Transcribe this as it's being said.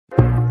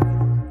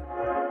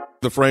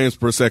The Frames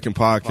Per Second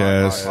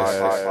podcast.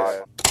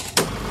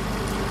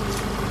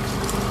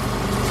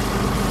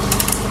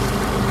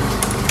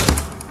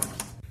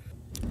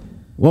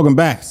 Welcome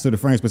back to the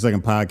Frames Per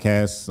Second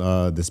podcast,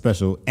 the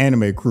special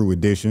anime crew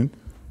edition.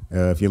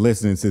 If you're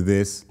listening to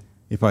this,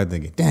 you're probably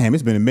thinking, damn,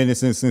 it's been a minute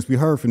since we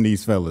heard from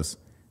these fellas.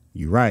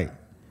 You're right.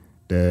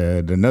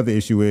 The another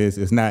issue is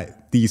it's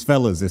not these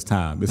fellas this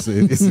time. It's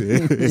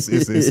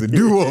a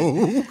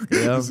duo.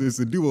 Yeah. It's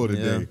a duo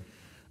today.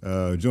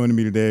 Yeah. Joining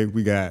me today,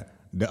 we got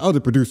the other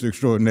producer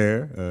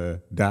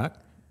extraordinaire, Doc.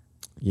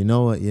 You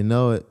know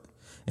it.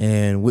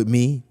 And with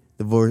me,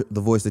 the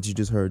voice that you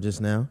just heard just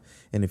now,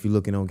 and if you're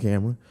looking on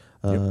camera,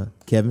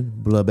 Kevin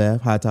Bloodbath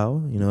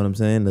Hightower. You know what I'm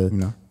saying?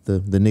 The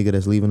nigga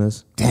that's leaving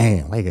us.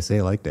 Damn, like I say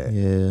it like that.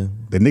 Yeah.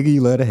 The nigga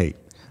you love to hate.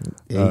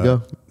 There you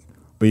go.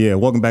 But yeah,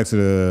 welcome back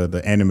to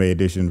the anime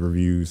edition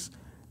reviews.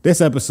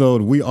 This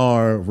episode, we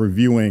are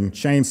reviewing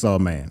Chainsaw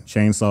Man.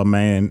 Chainsaw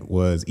Man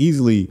was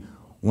easily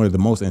one of the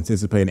most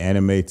anticipated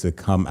anime to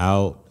come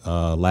out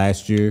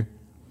last year.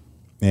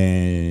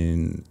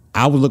 And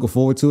I was looking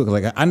forward to it.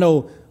 Like, I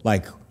know,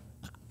 like,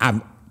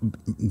 I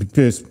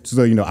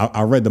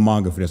read the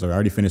manga for this. I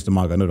already finished the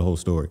manga. I know the whole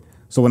story.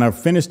 So when I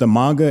finished the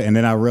manga, and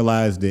then I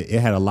realized that it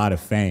had a lot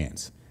of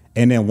fans.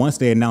 And then once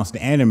they announced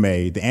the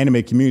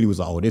anime community was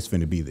like, oh, this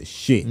finna be the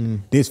shit.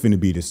 This finna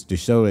be the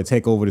show that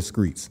take over the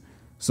streets.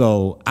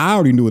 So I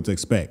already knew what to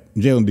expect.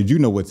 Jalen, did you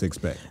know what to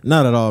expect?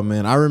 Not at all,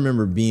 man. I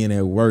remember being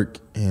at work,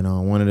 and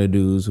one of the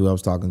dudes who I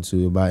was talking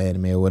to about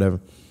anime or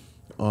whatever,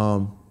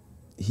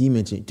 he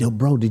mentioned, yo,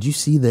 bro, did you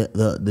see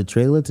the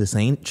trailer to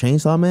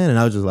Chainsaw Man? And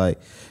I was just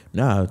like,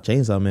 nah,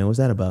 Chainsaw Man, what's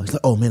that about? He's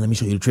like, oh, man, let me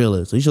show you the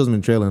trailer. So he shows me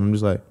the trailer, and I'm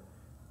just like,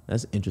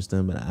 that's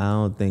interesting, but I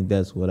don't think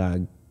that's what I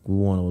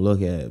want to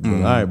look at. But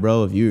all right,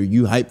 bro, if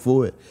you hyped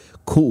for it,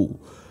 cool.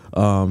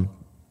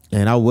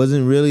 And I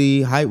wasn't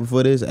really hyped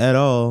for this at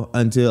all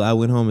until I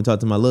went home and talked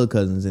to my little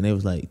cousins, and they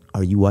was like,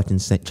 "Are you watching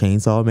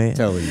Chainsaw Man?"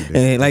 Tell you,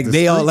 and like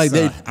they all like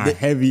they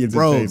heavy into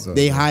bro. Chainsaw.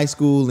 They high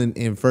school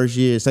and first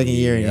year, second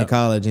year in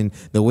college, and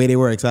the way they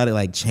were excited,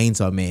 like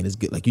Chainsaw Man is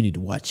good. Like you need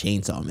to watch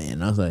Chainsaw Man.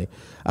 And I was like,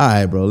 all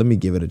right, bro, let me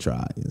give it a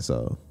try. And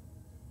so,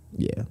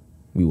 yeah,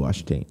 we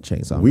watched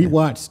Chainsaw Man. We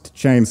watched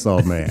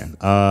Chainsaw Man.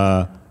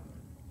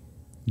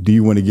 Do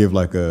you want to give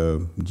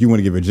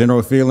a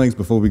general feelings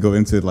before we go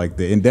into like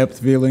the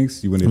in-depth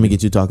feelings? Let me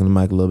get you talking to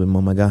Mike a little bit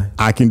more, my guy.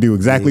 I can do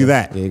exactly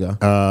that. There you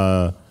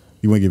go.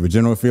 You want to give a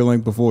general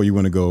feeling before you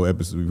want to go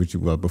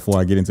episode before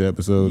I get into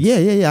episodes?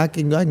 Yeah. I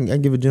can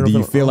give a general. Do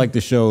you feel like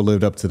the show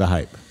lived up to the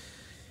hype?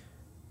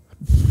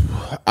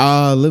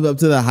 Live up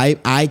to the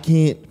hype. I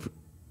can't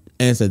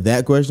answer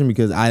that question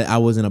because I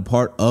wasn't a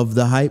part of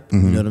the hype. You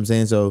know what I'm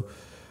saying? So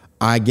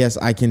I guess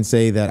I can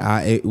say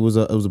that it was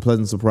a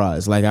pleasant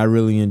surprise. Like I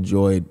really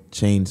enjoyed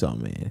Chainsaw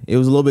Man. It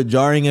was a little bit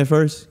jarring at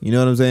first. You know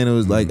what I'm saying? It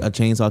was like a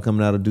chainsaw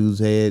coming out of dude's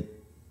head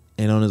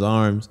and on his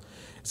arms.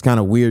 It's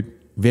kind of weird,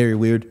 very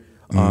weird.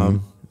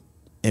 And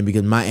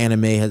because my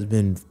anime has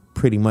been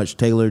pretty much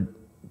tailored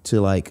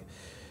to like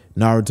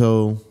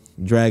Naruto,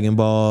 Dragon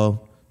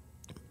Ball,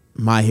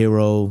 My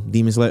Hero,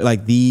 Demon Slayer.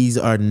 Like these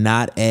are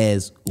not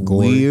as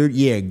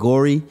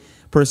gory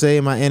per se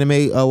in my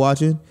anime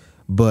watching,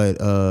 but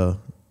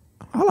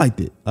I liked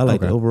it.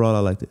 Overall, I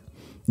liked it.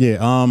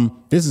 Yeah,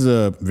 this is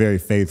a very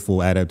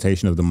faithful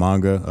adaptation of the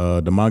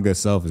manga. The manga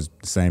itself is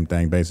the same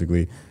thing,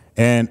 basically.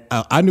 And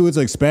I knew what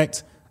to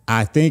expect.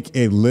 I think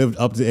it lived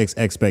up to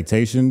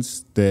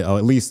expectations, or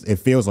at least it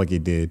feels like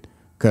it did,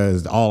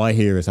 because all I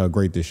hear is how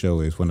great this show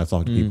is when I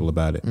talk to people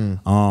about it.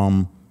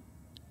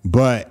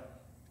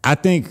 But I'm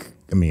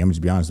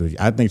just be honest with you.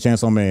 I think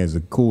Chainsaw Man is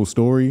a cool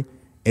story.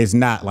 It's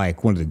not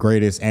like one of the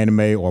greatest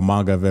anime or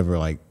manga I've ever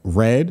like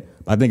read.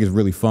 I think it's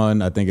really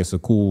fun. I think it's a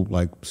cool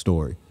like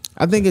story.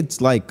 I think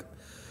it's like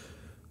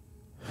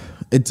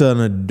it's an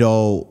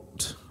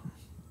adult.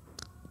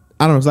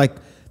 I don't know. It's like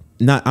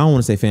not. I don't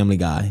want to say Family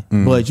Guy,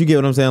 but you get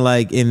what I'm saying.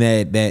 Like in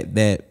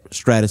that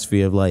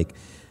stratosphere of like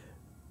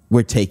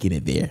we're taking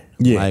it there.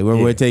 Yeah, like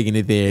we're taking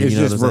it there. It's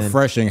you know just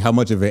refreshing how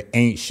much of an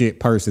ain't shit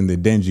person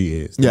that Denji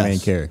is, the main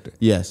character.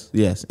 Yes,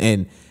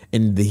 and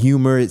the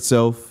humor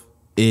itself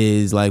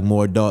is like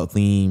more adult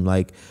themed.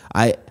 Like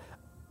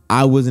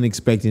I wasn't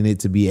expecting it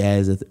to be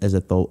as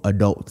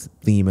adult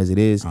theme as it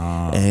is,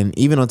 and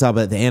even on top of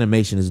that, the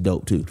animation is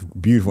dope too.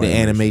 Beautiful. The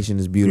animation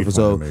is beautiful.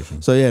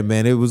 So yeah,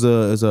 man, it was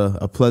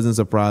a pleasant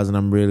surprise, and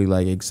I'm really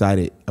like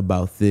excited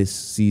about this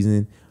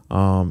season,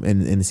 and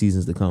the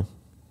seasons to come.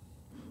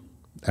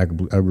 I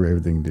agree with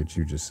everything that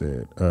you just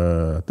said.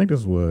 I think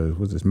this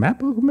was this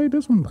Mappa who made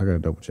this one? I gotta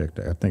double check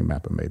that. I think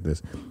Mappa made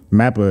this.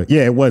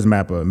 Yeah, it was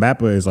Mappa.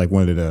 Mappa is like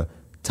one of the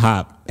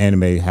top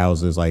anime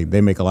houses. Like they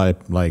make a lot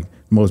of like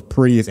most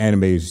prettiest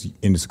animes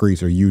in the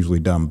streets are usually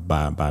done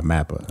by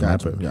Mappa.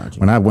 Gotcha.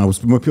 When I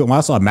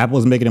saw Mappa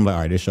was making them, like,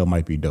 all right, this show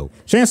might be dope.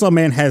 Chainsaw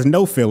Man has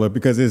no filler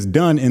because it's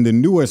done in the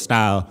newer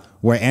style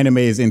where anime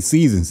is in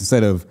seasons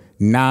instead of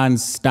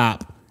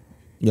non-stop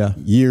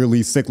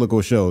yearly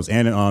cyclical shows.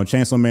 And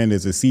Chainsaw Man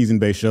is a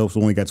season-based show,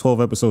 so only got 12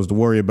 episodes to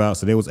worry about,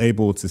 so they was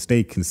able to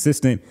stay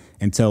consistent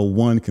and tell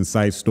one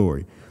concise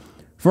story.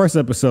 First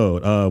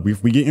episode,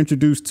 we get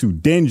introduced to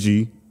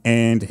Denji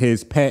and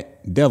his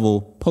pet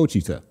devil,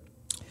 Pochita.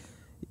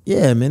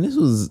 Yeah, man, it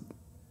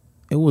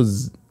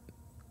was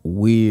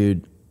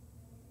weird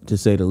to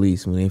say the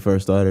least when they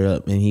first started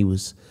up, and he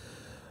was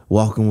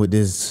walking with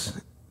this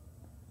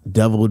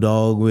devil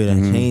dog with a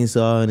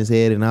chainsaw in his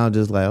head, and I was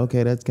just like,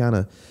 okay, that's kind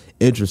of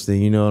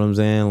interesting, you know what I'm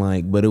saying?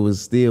 Like, but it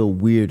was still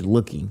weird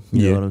looking,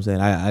 you know what I'm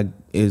saying?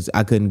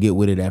 I couldn't get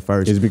with it at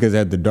first. It's because it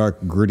had the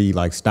dark, gritty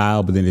like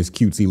style, but then this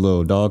cutesy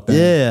little dog thing.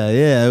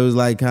 Yeah, it was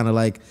like kind of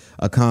like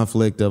a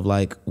conflict of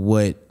like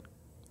what,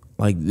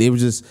 like it was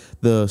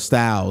just the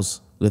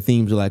styles. The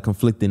themes are like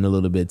conflicting a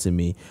little bit to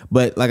me.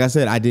 But like I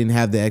said, I didn't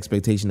have the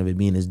expectation of it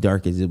being as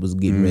dark as it was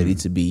getting ready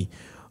to be.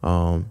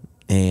 And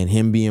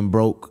him being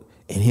broke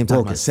and him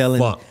talking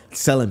about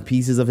selling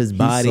pieces of his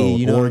body,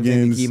 you know,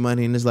 organs, to keep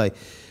money. And it's like,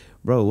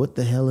 bro, what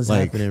the hell is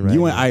happening right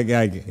now?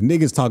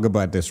 Niggas talk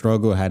about the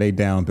struggle, how they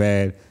down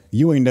bad.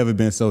 You ain't never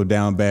been so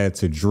down bad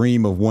to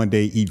dream of one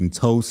day eating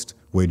toast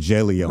with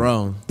jelly on it.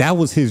 Bro. That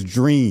was his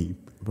dream.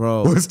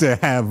 Bro, was to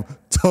have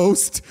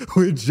toast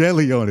with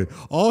jelly on it.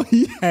 All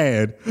he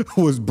had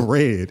was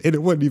bread, and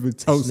it wasn't even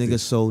toasted.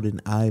 This nigga sold an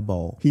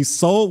eyeball. He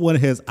sold one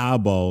of his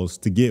eyeballs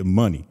to get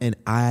money. An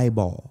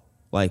eyeball.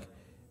 Like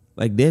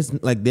there's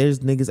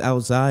niggas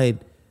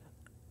outside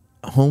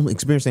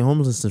experiencing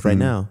homelessness right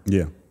now.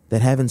 Yeah.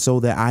 That haven't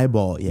sold their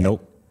eyeball yet.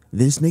 Nope.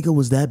 This nigga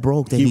was that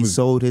broke that he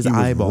sold his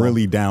eyeball. Was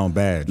really down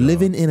bad. Dog.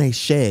 Living in a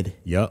shed.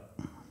 Yep.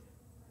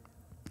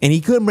 And he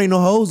couldn't bring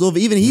no hoes over.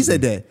 Even he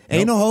said that.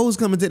 Ain't no hoes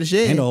coming to the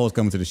shed. Ain't no hoes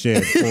coming to the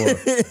shed.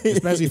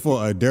 Especially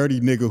for a dirty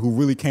nigga who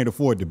really can't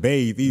afford to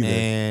bathe either.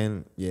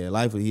 Man, yeah, the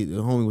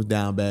homie was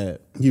down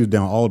bad. He was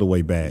down all the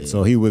way bad. Yeah.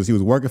 So he was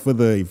working for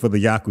the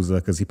Yakuza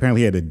because he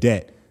apparently had a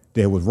debt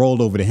that was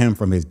rolled over to him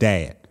from his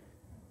dad.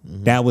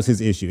 Mm-hmm. That was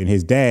his issue. And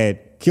his dad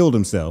killed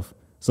himself.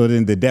 So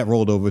then the debt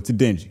rolled over to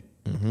Denji.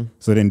 Mm-hmm.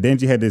 So then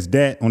Denji had this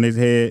debt on his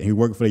head. He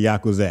worked for the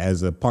Yakuza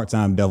as a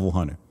part-time devil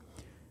hunter.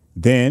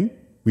 Then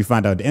we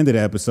find out at the end of the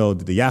episode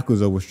that the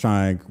Yakuza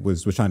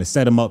was trying to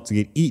set him up to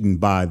get eaten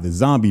by the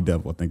zombie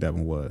devil. I think that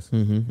one was.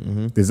 Mm-hmm,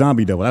 mm-hmm. The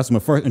zombie devil. That's when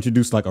we first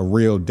introduced like a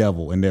real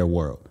devil in their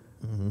world.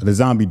 Mm-hmm. The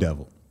zombie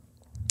devil.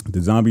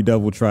 The zombie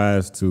devil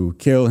tries to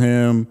kill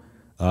him.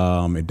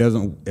 It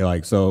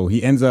doesn't so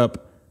he ends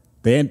up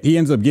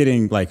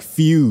getting like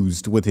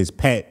fused with his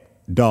pet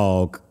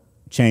dog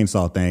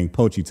chainsaw thing,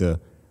 Pochita,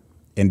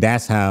 and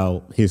that's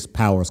how his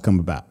powers come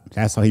about.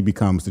 That's how he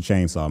becomes the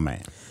Chainsaw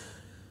Man.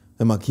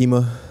 And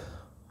Makima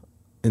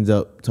ends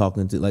up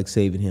talking to, like,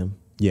 saving him.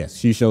 Yes,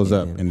 she shows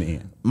up in the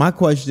end. My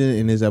question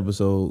in this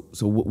episode,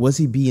 so was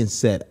he being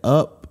set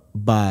up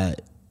by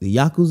the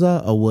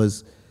Yakuza, or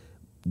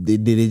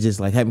did it just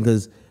like happen?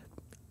 Because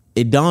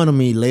it dawned on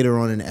me later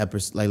on in the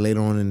episode, like later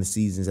on in the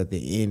seasons at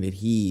the end, that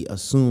he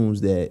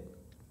assumes that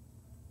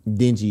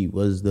Denji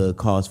was the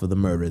cause for the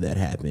murder that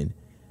happened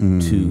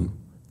to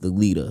the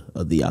leader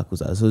of the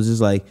Yakuza. So it's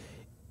just like,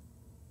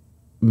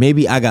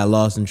 maybe I got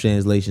lost in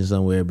translation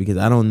somewhere, because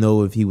I don't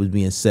know if he was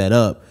being set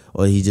up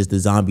or he just, the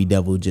zombie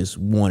devil just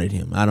wanted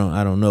him. I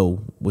don't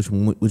know which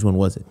one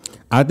was it.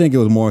 I think it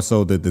was more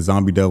so that the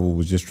zombie devil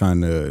was just trying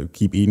to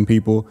keep eating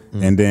people,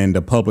 and then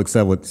the public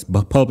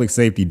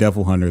safety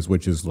devil hunters,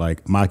 which is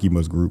like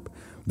Makima's group,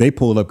 they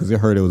pulled up because they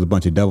heard there was a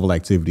bunch of devil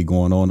activity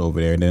going on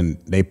over there, and then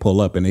they pull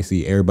up and they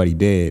see everybody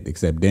dead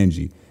except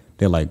Denji.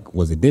 They're like,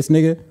 was it this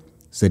nigga?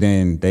 So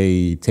then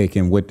they take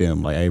him with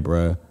them, like, hey,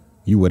 bruh,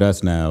 you with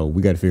us now.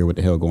 We got to figure what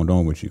the hell going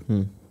on with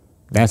you.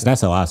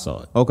 That's how I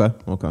saw it. Okay.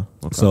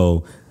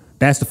 So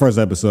that's the first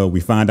episode.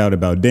 We find out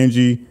about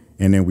Denji,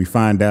 and then we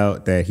find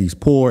out that he's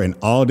poor, and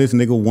all this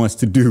nigga wants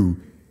to do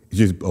is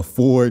just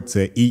afford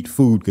to eat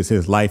food because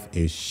his life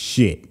is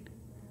shit.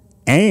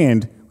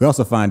 And we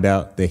also find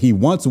out that he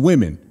wants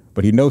women,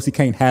 but he knows he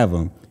can't have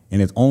them,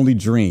 and his only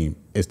dream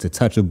is to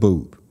touch a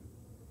boob.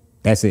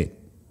 That's it.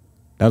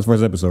 That was the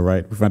first episode,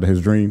 right? We found out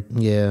his dream.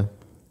 Yeah.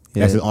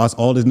 That's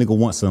all this nigga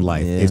wants in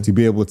life is to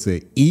be able to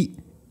eat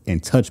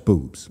and touch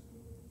boobs.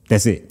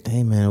 That's it.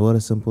 Hey, man, what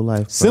a simple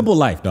life. Bro. Simple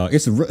life, dog.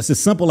 It's a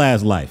simple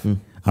ass life.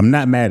 I'm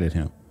not mad at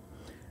him.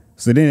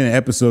 So then in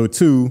episode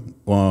 2,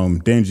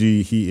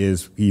 Denji,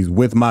 he's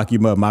with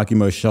Makima.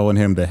 Makima is showing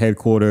him the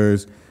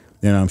headquarters.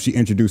 Then she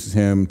introduces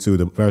him to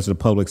the rest of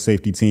the public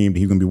safety team that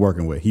he's gonna be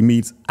working with. He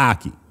meets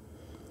Aki.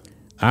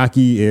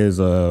 Aki is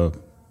a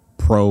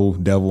pro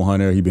devil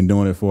hunter. He's been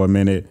doing it for a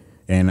minute.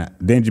 And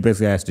Denji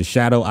basically has to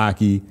shadow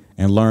Aki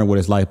and learn what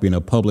it's like being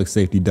a public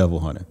safety devil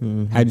hunter.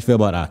 How'd you feel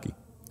about Aki?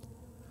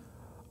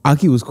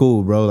 Aki was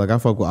cool, bro. Like, I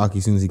fuck with Aki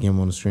as soon as he came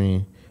on the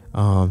stream.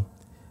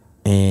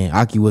 And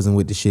Aki wasn't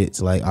with the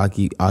shits. Like,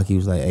 Aki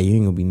was like, hey, you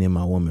ain't gonna be near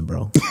my woman,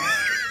 bro.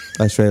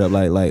 Like, straight up,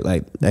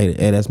 like,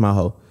 hey, that's my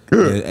hoe.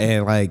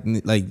 And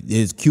like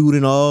it's cute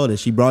and all that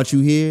she brought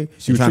you here.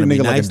 She was treating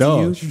nigga like a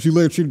dog. She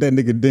literally treated that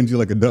nigga Denji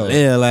like a dog.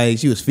 Yeah, like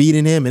she was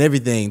feeding him and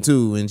everything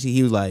too. And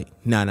he was like,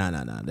 nah,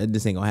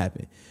 this ain't gonna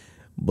happen.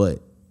 But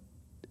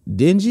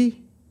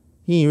Denji,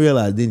 he he didn't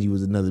realize Denji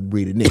was another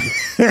breed of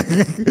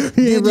nigga.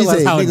 He didn't realize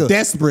said, how nigga,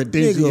 desperate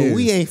Denji nigga, is.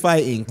 we ain't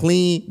fighting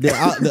clean.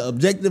 The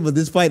objective of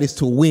this fight is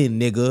to win,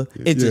 nigga,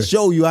 and to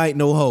show you I ain't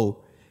no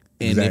hoe.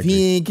 And if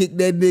he ain't kicked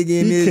that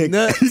nigga in his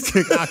nuts, he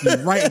kicked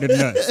Aki right in the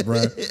nuts,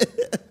 bro.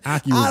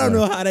 Aki I don't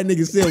know how that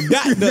nigga still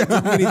got nuts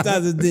as many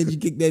times as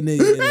Denji kicked that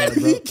nigga in there,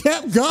 bro. He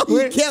kept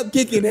going. He kept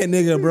kicking that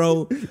nigga,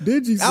 bro.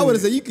 Denji I would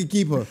have said you could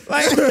keep her.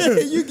 Like,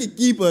 you could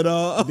keep her,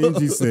 dog.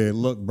 Denji said,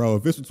 look, bro,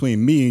 if it's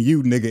between me and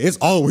you, nigga, it's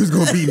always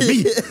gonna be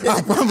me.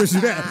 I promise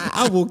you that.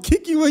 I will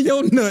kick you in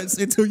your nuts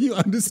until you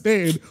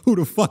understand who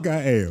the fuck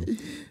I am.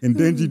 And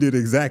Denji did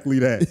exactly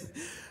that.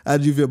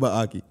 How'd you feel about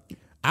Aki?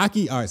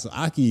 Aki, all right, so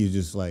Aki is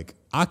just like,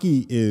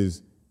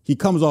 he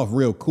comes off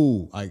real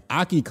cool. Like,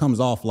 Aki comes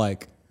off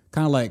like,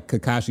 kind of like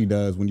Kakashi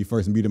does when you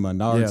first meet him on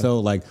Naruto. Yeah.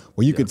 Like,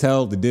 where you could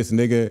tell that this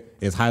nigga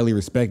is highly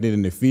respected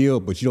in the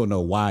field, but you don't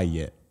know why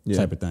yet,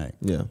 type of thing.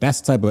 Yeah.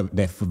 That's the type of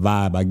that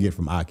vibe I get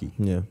from Aki.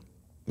 Yeah.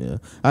 Yeah.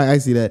 I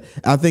see that.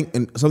 I think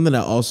and something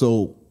that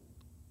also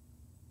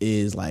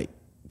is like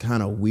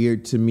kind of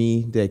weird to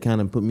me, that kind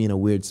of put me in a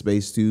weird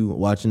space too,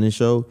 watching this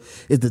show,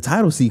 is the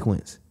title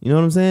sequence. You know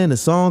what I'm saying? The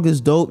song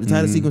is dope. The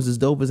title sequence is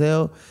dope as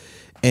hell.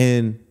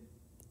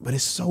 But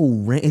it's so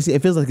it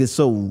feels like it's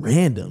so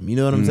random. You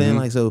know what I'm saying?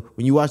 Like, so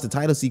when you watch the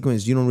title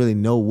sequence, you don't really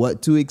know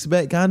what to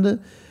expect,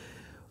 kinda.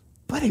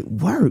 But it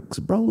works,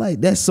 bro.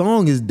 Like, that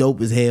song is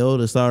dope as hell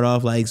to start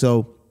off. Like,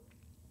 so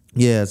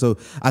yeah. So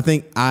I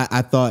think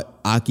I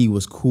thought Aki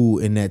was cool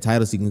in that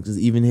title sequence, because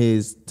even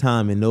his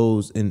time in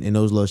those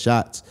little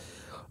shots,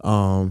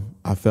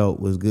 I felt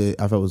was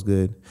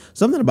good.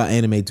 Something about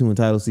anime too in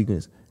title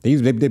sequence. They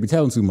be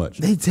telling too much.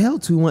 They tell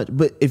too much.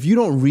 But if you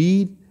don't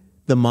read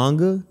the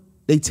manga,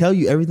 they tell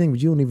you everything, but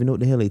you don't even know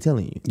what the hell they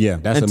telling you. Yeah,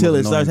 that's until the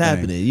it most starts annoying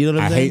happening. thing. You know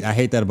what I'm saying? I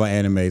hate that about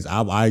animes.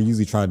 I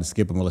usually try to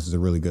skip them unless it's a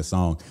really good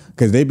song,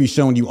 because they be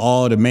showing you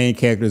all the main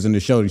characters in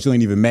the show that you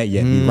ain't even met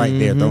yet. Be right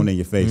there, thrown in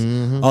your face.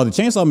 Oh, the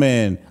Chainsaw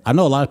Man. I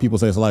know a lot of people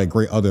say there's a lot of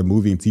great other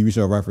movie and TV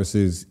show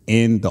references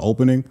in the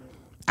opening.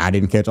 I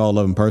didn't catch all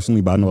of them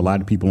personally, but I know a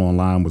lot of people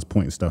online was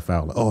pointing stuff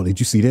out. Like, oh, did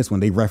you see this when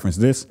they referenced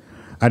this?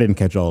 I didn't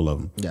catch all of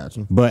them.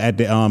 Gotcha. But at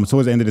the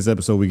towards the end of this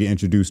episode, we get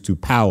introduced to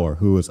Power,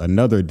 who is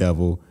another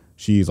devil.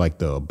 She's like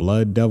the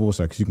blood devil,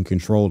 so she can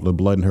control the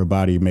blood in her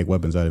body, make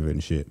weapons out of it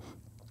and shit.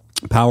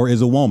 Power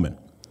is a woman.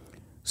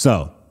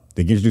 So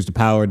they get introduced to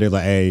Power. They're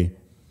like, hey,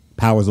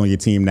 Power's on your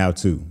team now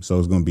too. So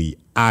it's going to be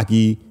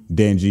Aki,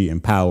 Denji,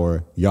 and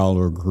Power. Y'all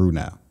are a crew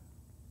now.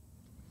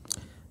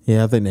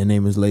 Yeah, I think that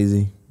name is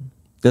lazy.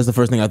 That's the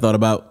first thing I thought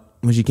about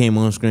when she came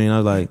on screen. I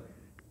was like,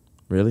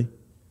 really?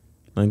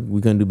 Like,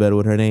 we couldn't do better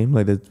with her name?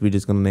 Like, we're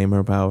just going to name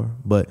her Power?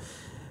 But,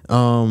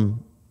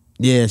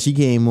 yeah, she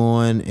came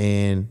on,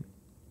 and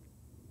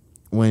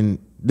when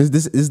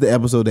this is the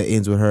episode that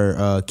ends with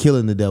her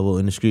killing the devil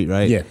in the street,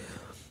 right? Yeah.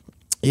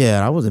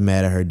 Yeah, I wasn't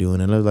mad at her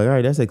doing it. I was like, all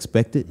right, that's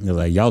expected. They're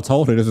like, y'all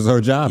told her this is her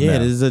job Yeah, now.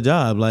 this is her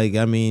job. Like,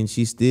 I mean,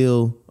 she's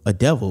still a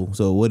devil,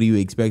 so what do you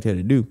expect her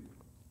to do?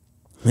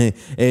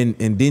 And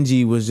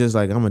Denji was just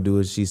like, I'm gonna do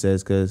what she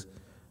says, because,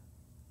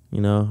 you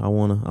know, I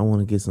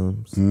wanna get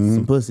some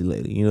pussy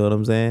lady. You know what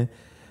I'm saying?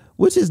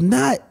 Which is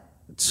not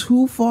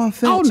too far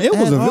fetched. It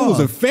was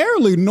a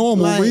fairly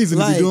normal reason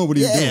to be doing what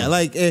he's doing. Yeah,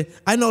 like,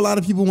 I know a lot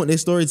of people want their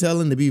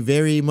storytelling to be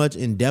very much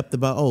in depth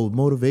about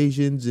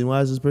motivations and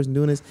why is this person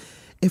doing this.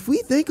 If we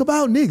think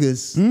about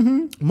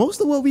niggas,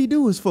 most of what we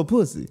do is for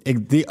pussy.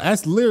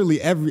 That's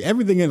literally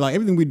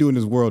everything we do in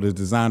this world is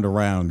designed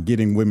around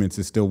getting women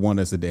to still want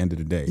us at the end of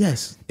the day.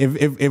 Yes.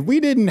 If we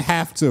didn't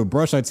have to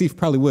brush our teeth,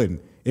 probably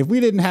wouldn't. If we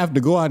didn't have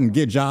to go out and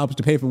get jobs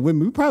to pay for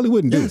women, we probably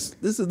wouldn't do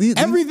it.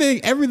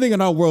 Everything in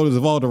our world is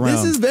evolved around.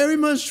 This is very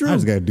much true. I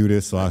just got to do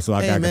this so I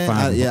can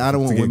find. I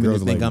don't want women to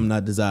think like I'm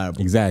not desirable.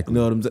 Exactly. You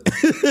know what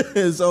I'm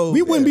saying? So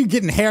we wouldn't be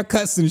getting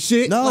haircuts and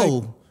shit.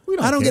 No,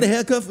 I don't get a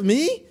haircut for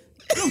me.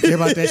 I don't care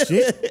about that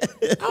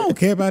shit. I don't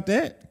care about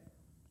that.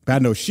 But I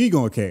know she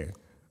gonna care.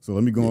 So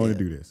let me go on and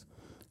do this.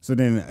 So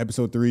then in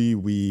episode 3,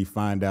 we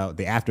find out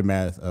the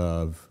aftermath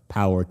of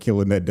Power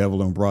killing that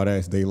devil in broad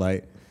ass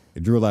daylight.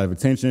 It drew a lot of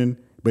attention.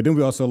 But then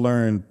we also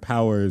learned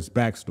Power's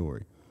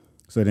backstory.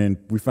 So then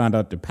we found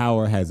out that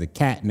Power has a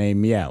cat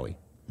named Meowie.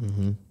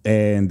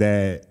 And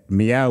that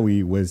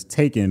Meowie was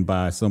taken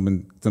by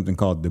something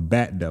called the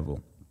Bat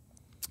Devil.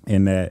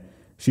 And that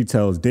she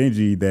tells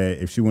Denji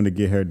that if she want to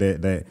get her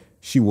that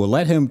she will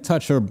let him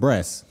touch her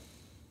breasts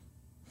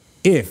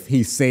if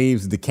he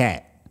saves the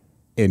cat.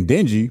 And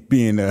Denji,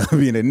 being a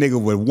nigga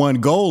with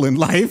one goal in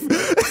life,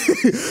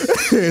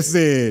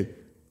 said,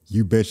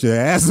 "You bet your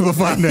ass I'm gonna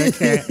find that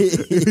cat."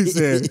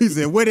 he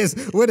said, where this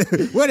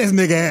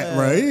nigga at,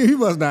 bro? He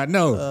must not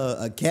know.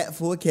 A cat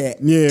for a cat.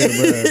 Yeah,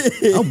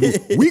 bro.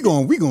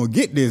 we gonna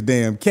get this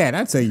damn cat.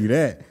 I tell you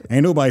that.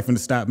 Ain't nobody finna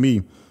stop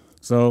me.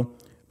 So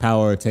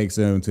Power takes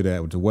him to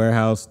the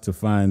warehouse to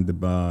find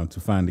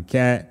the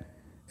cat.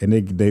 And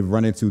they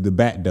run into the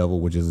Bat Devil,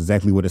 which is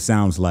exactly what it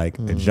sounds like,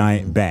 a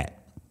giant bat.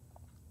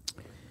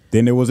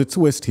 Then there was a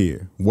twist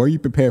here. Were you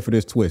prepared for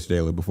this twist,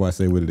 Jayla, before I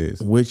say what it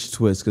is? Which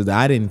twist? Because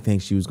I didn't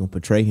think she was going to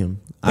portray him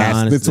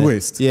That's the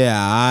twist. Yeah,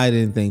 I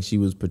didn't think she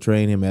was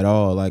portraying him at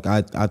all. Like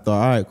I thought,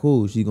 all right,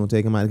 cool, she's gonna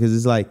take him out because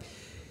it's like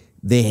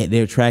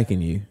they're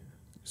tracking you.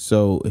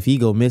 So if he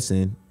go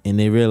missing and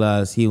they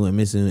realize he went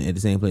missing at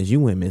the same place you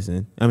went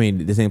missing, I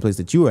mean the same place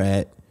that you were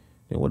at,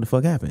 then what the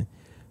fuck happened?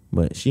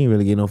 But she didn't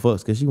really get no fucks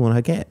because she wanted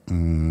her cat.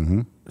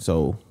 Mm-hmm.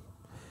 So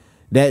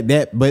but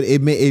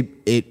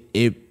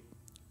it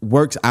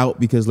works out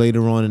because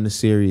later on in the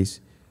series,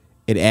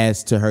 it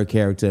adds to her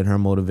character and her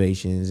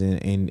motivations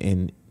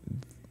and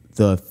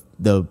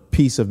the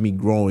piece of me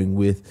growing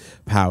with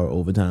power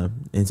over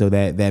time. And so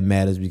that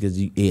matters because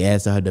it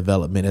adds to her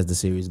development as the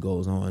series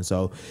goes on.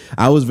 So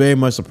I was very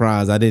much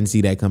surprised. I didn't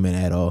see that coming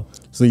at all.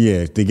 So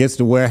yeah, they gets to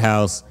the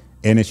warehouse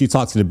and then she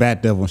talks to the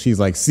Bat Devil and she's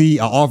like, see,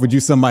 I offered you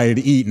somebody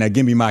to eat, now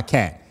give me my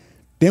cat.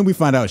 Then we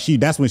find out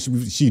that's when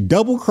she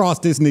double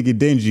crossed this nigga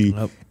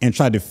Denji and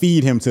tried to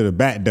feed him to the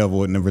Bat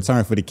Devil in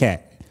return for the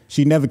cat.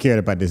 She never cared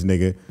about this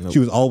nigga. Nope. She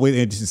was always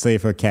interested to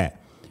save her cat.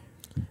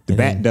 The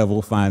Bat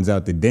Devil finds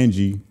out that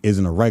Denji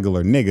isn't a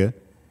regular nigga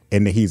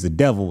and that he's a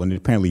devil, and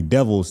apparently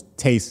devils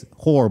taste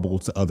horrible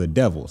to other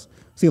devils.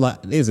 See,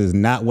 like, this is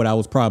not what I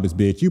was promised,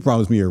 bitch. You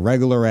promised me a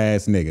regular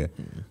ass nigga.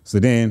 So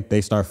then they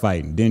start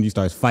fighting. Denji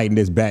starts fighting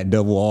this Bat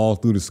Devil all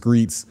through the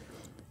streets.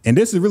 And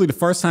this is really the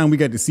first time we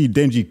got to see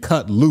Denji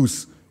cut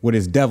loose with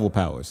his devil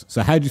powers.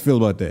 So how'd you feel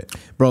about that?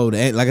 Bro,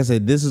 like I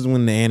said, this is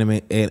when the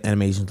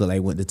animations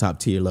like went to top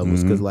tier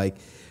levels. Because like,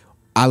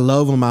 I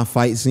love when my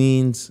fight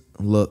scenes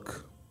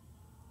look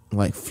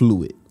like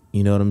fluid.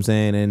 You know what I'm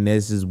saying? And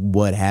this is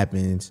what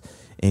happens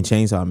in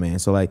Chainsaw Man.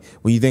 So like,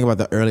 when you think about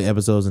the early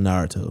episodes of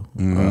Naruto,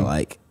 or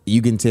like,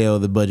 you can tell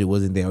the budget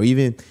wasn't there. Or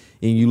even,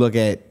 and you look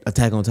at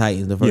Attack on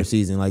Titans, the first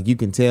season, like you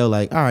can tell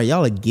like, all right,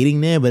 y'all are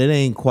getting there, but it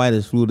ain't quite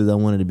as fluid as I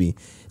wanted to be.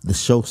 The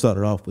show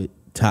started off with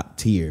top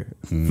tier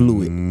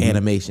fluid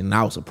animation, and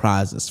I was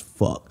surprised as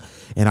fuck,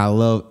 and I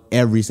love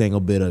every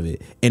single bit of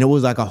it, and it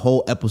was like a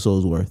whole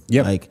episode's worth.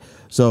 Like,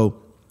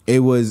 so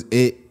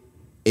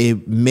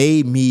it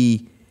made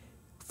me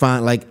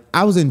find, like,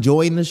 I was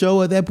enjoying the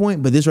show at that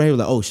point, but this right here was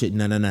like, oh shit,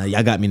 no,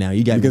 y'all got me now,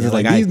 you got me now. Because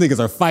like these niggas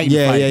are fighting.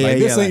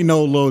 This ain't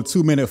no little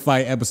 2-minute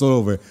fight episode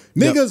over.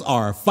 Niggas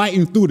are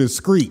fighting through the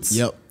streets.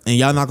 And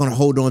y'all not gonna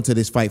hold on to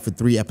this fight for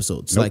 3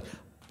 episodes. Like,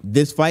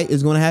 this fight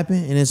is going to happen,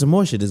 and then some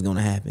more shit is going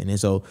to happen. And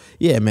so,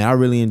 yeah, man, I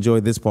really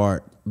enjoyed this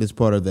part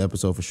of the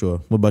episode for sure.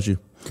 What about you?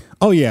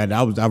 Oh yeah,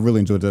 I really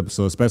enjoyed the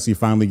episode, especially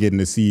finally getting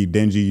to see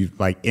Denji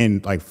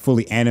like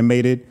fully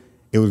animated.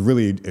 It was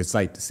really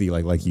exciting to see,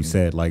 like you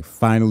said, like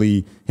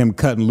finally him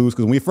cutting loose.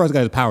 Because when he first got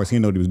his powers, he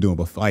didn't know what he was doing,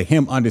 but like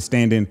him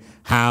understanding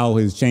how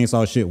his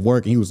chainsaw shit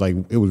worked, and he was like,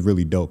 it was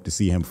really dope to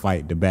see him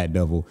fight the Bat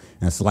Devil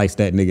and slice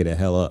that nigga the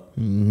hell up.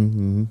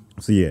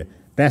 So yeah,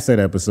 that's that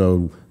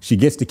episode. She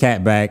gets the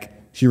cat back.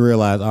 She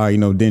realized, all right,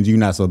 Denji, you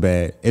not so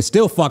bad. It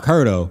still fuck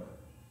her though.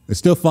 It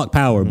still fuck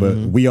power, but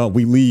we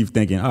leave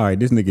thinking, all right,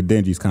 this nigga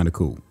Denji's kind of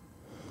cool.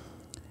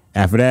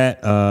 After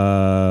that,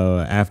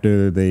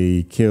 after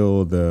they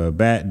kill the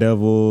Bat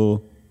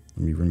Devil,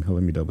 let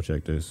me double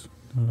check this.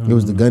 It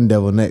was the Gun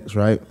Devil next,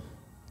 right?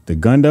 The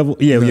Gun Devil?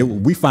 Yeah,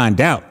 we find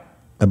out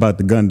about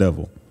the Gun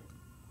Devil.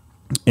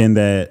 And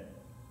that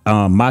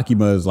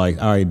Makima is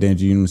like, all right,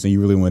 Denji, you know what I'm saying?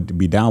 You really want to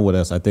be down with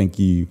us. I think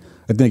you're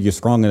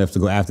strong enough to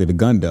go after the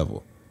Gun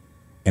Devil.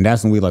 And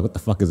that's when we like, what the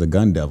fuck is a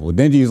Gun Devil?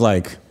 Denji's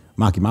like,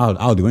 Makima,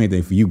 I'll do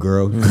anything for you,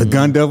 girl.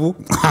 Gun Devil?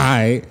 All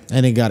right.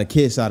 And they got a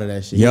kiss out of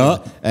that shit.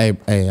 Yup. Hey,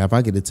 if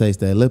I get to taste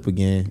that lip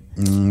again,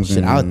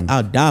 shit,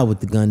 I'll die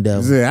with the Gun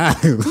Devil. Yeah,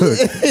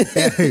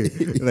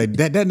 like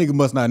that nigga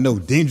must not know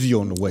Denji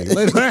on the way.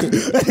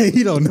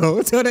 He don't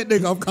know. Tell that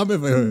nigga I'm coming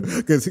for her.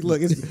 Because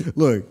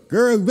look,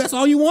 girl, that's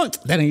all you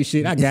want? That ain't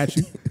shit. I got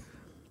you.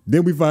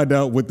 Then we find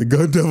out what the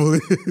Gun Devil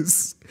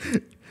is.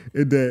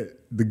 And that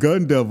the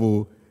Gun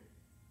Devil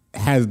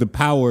has the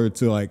power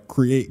to like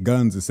create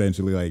guns,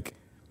 essentially. Like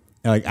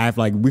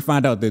we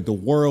find out that the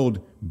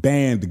world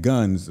banned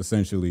guns,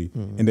 essentially,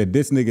 and that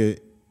this nigga,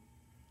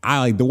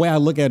 the way I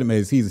look at him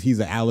is he's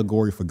an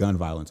allegory for gun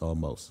violence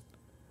almost.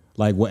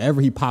 Like whatever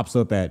he pops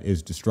up at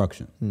is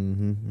destruction,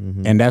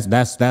 and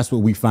that's what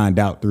we find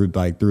out through the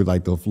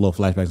little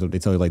flashbacks that they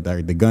tell you. Like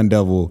the Gun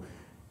Devil,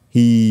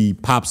 he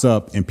pops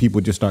up and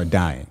people just start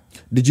dying.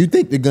 Did you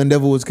think the Gun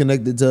Devil was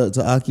connected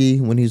to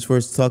Aki when he was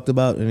first talked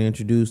about and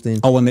introduced?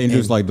 When they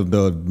introduced like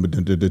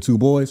the 2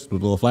 boys, the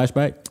little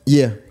flashback?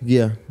 Yeah.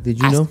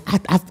 Did you know?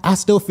 I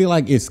still feel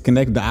like it's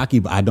connected to Aki,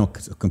 but I don't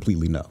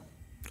completely know.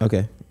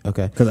 Okay.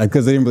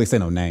 Because they didn't really say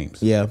no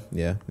names. Yeah.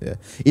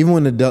 Even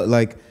when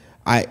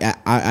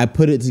I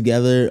put it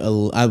together.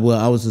 I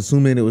was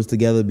assuming it was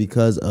together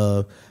because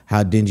of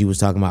how Denji was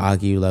talking about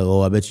Aki. Like,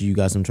 oh, I bet you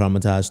got some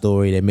traumatized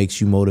story that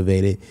makes you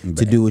motivated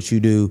to do what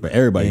you do. But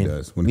everybody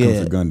does when it comes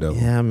to Gun Devil.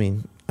 Yeah, I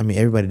mean,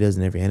 everybody does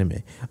in every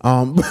anime.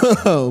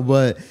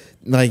 But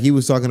like he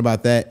was talking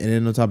about that, and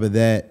then on top of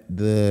that,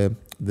 the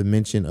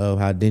mention of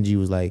how Denji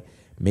was like,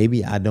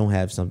 maybe I don't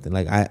have something.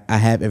 Like I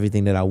have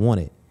everything that I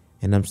wanted,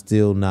 and I'm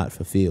still not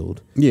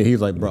fulfilled. Yeah,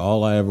 he's like, bro,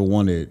 all I ever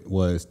wanted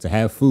was to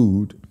have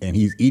food, and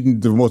he's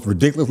eating the most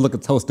ridiculous looking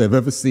toast I've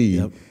ever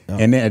seen. Yep.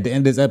 And then at the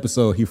end of this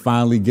episode, he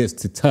finally gets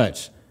to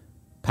touch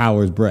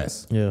Power's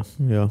breast. Yeah.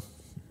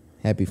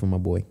 Happy for my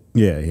boy.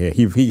 Yeah.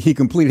 He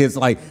completed his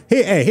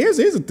here's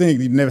the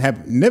thing.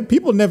 You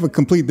people never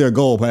complete their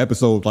goal by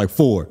episode like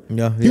 4.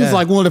 Yeah. He was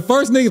like one of the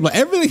first niggas, but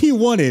everything he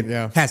wanted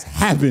Yeah. has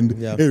happened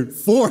in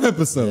 4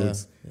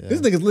 episodes. Yeah.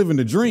 This nigga's living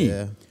the dream.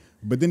 Yeah.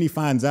 But then he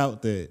finds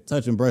out that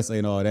touching breasts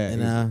ain't all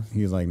that.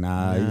 He's like,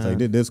 nah. He's like,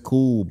 this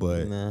cool,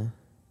 but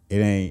it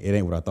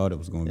ain't what I thought it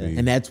was gonna be.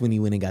 And that's when he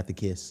went and got the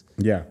kiss.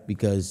 Yeah.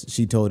 Because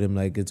she told him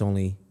like it's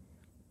only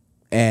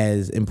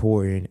as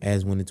important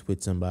as when it's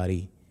with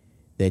somebody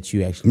that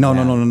you actually No.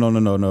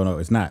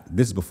 It's not.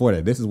 This is before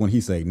that. This is when he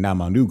said, "Now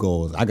my new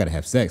goal is I gotta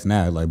have sex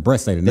now. Like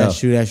breasts ain't enough. That's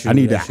true. I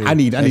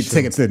need to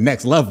take it to the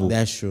next level."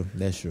 That's true.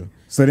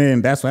 So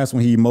then that's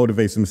when he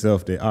motivates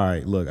himself that, all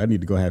right, look, I need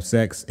to go have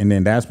sex. And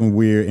then that's when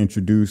we're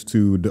introduced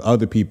to the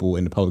other people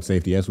in the public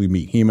safety as we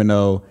meet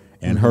Himeno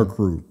and her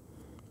crew.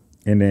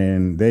 And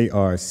then they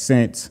are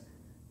sent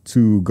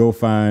to go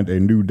find a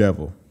new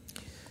devil.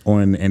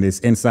 And it's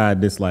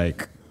inside this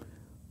like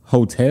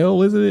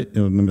hotel, isn't it?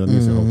 Let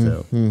me say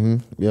hotel.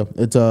 Yeah,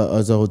 it's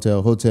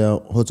a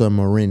hotel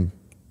Marin.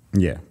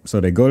 Yeah.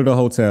 So they go to the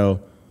hotel.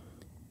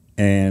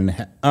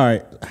 And all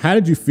right, how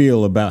did you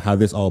feel about how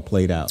this all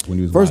played out when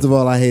you was First watching? of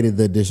all, I hated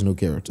the additional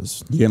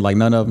characters You didn't like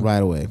none of them?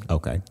 right away.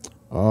 Okay.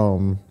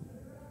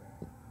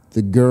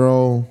 The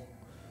girl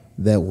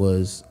that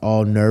was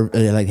all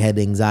like had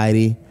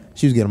anxiety,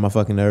 she was getting on my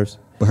fucking nerves.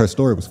 But her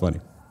story was funny.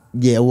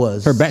 Yeah, it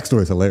was. Her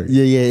backstory is hilarious.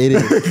 Yeah, it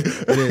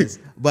is. It is.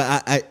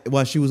 But I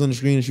while she was on the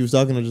screen and she was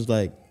talking, I was just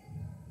like,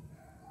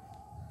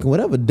 can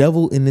whatever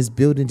devil in this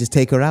building just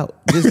take her out?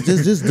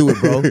 Just do it,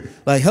 bro.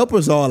 Like help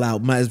us all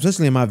out,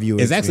 especially in my view.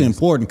 It's actually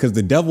important because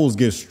the devils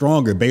get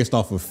stronger based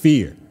off of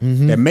fear.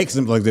 That makes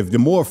them like the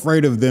more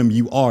afraid of them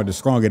you are, the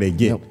stronger they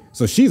get. Yep.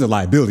 So she's a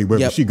liability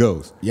wherever she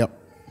goes. Yep.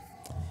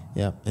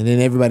 And then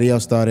everybody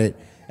else started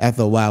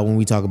after a while when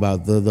we talk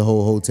about the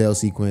whole hotel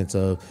sequence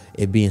of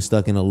it being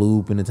stuck in a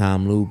loop, in a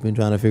time loop, and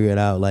trying to figure it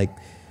out. Like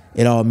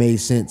it all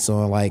made sense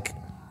on like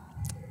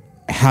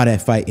how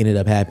that fight ended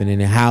up happening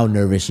and how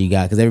nervous she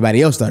got because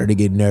everybody else started to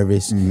get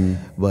nervous.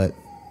 But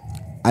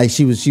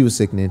she was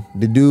sickening.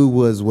 The dude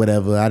was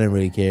whatever. I didn't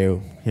really care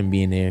him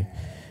being there,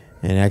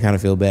 and I kind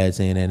of feel bad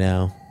saying that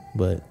now.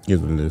 But Here's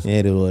what it is. yeah,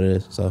 it is what it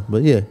is. So,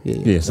 but yeah.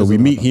 So we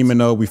meet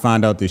Himeno. We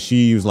find out that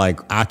she was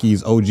like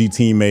Aki's OG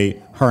teammate.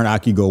 Her and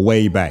Aki go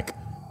way back.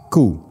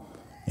 Cool.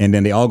 And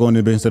then they all go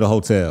into the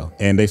hotel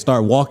and they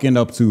start walking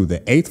up to the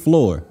 8th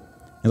floor.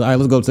 And like, all right,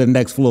 let's go to the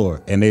next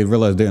floor. And they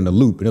realize they're in the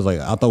loop. And it's like,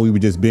 I thought we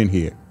would just been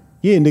here.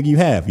 Yeah, nigga, you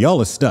have. Y'all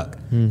are stuck.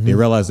 They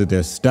realize that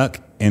they're stuck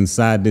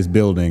inside this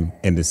building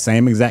in the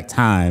same exact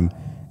time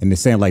and the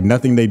same, like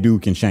nothing they do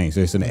can change. So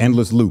it's an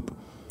endless loop.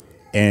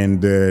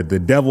 And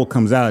the devil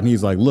comes out and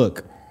he's like,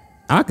 look,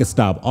 I could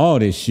stop all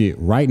this shit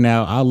right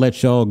now. I'll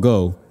let y'all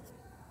go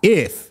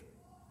if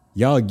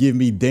y'all give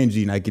me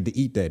Denji and I get to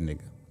eat that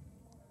nigga.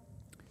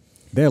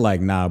 They're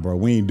like, nah, bro,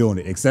 we ain't doing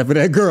it. Except for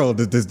that girl,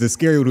 the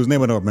scary one whose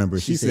name I don't remember.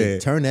 She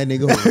said, turn that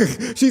nigga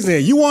over. she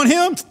said, you want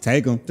him?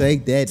 Take him.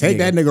 Take that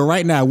nigga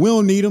right now. We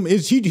don't need him. He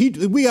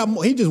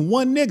just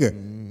one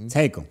nigga.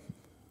 Take him.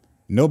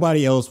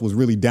 Nobody else was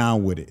really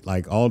down with it.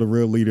 Like all the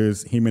real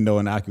leaders, Himeno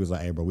and Aki was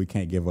like, hey, bro, we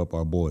can't give up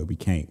our boy. We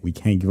can't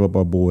give up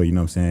our boy. You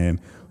know what I'm saying?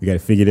 We got to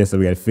figure this out.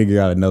 We got to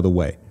figure out another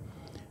way.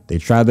 They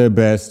try their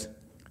best.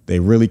 They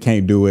really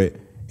can't do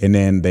it. And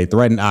then they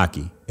threatened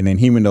Aki. And then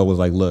Himeno was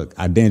like, look,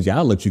 Denji,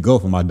 I'll let you go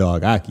for my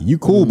dog Aki. You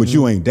cool, but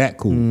you ain't that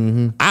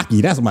cool.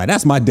 Aki, that's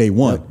my day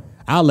one. Yep.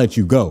 I'll let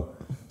you go.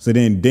 So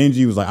then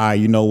Denji was like, all right,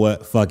 you know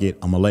what? Fuck it.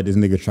 I'm going to let this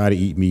nigga try to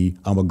eat me.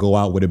 I'm going to go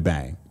out with a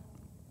bang.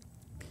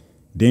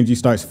 Denji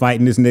starts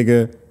fighting this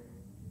nigga.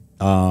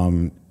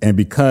 And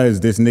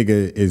because this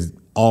nigga is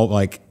all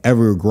like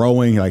ever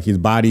growing, like his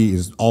body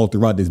is all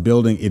throughout this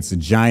building, it's a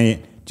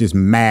giant just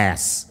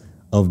mass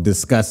of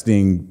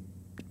disgusting,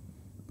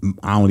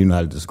 I don't even know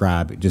how to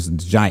describe it, just a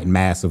giant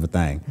mass of a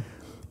thing.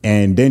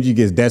 And Denji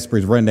gets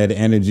desperate, he's running out of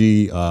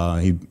energy,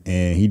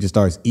 he just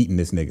starts eating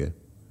this nigga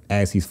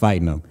as he's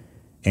fighting him.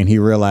 And he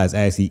realized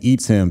as he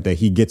eats him that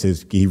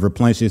he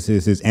replenishes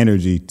his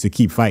energy to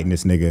keep fighting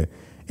this nigga.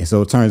 And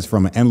so it turns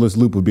from an endless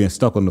loop of being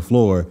stuck on the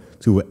floor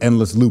to an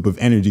endless loop of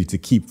energy to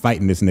keep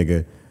fighting this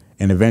nigga.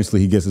 And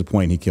eventually he gets his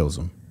point and he kills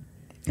him.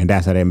 And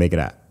that's how they make it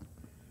out.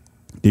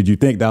 Did you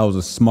think that was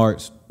a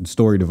smart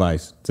story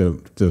device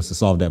to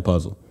solve that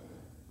puzzle?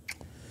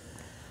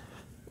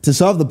 To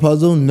solve the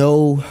puzzle,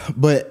 no,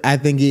 but I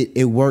think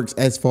it works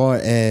as far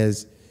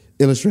as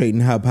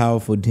illustrating how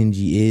powerful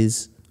Denji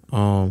is.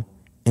 And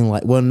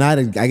like, well,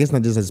 I guess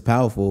not just as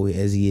powerful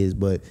as he is,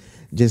 but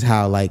just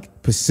how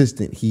like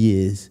persistent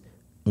he is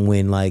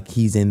when like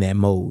he's in that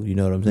mode. You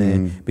know what I'm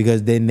saying?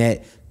 Because then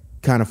that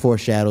kind of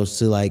foreshadows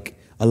to like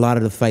a lot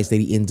of the fights that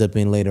he ends up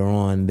in later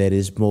on that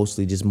is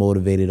mostly just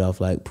motivated off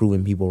like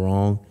proving people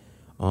wrong.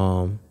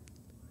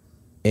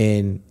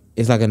 And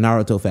it's like a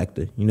Naruto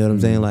factor. You know what I'm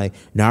saying? Like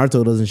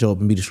Naruto doesn't show up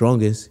and be the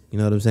strongest. You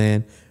know what I'm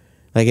saying?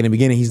 Like in the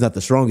beginning, he's not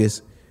the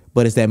strongest,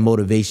 but it's that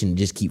motivation to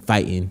just keep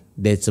fighting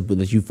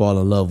that you fall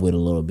in love with a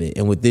little bit.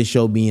 And with this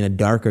show being a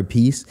darker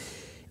piece,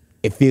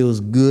 it feels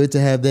good to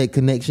have that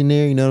connection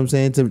there. You know what I'm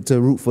saying?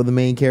 To root for the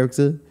main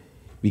character,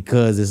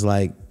 because it's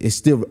like it's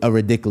still a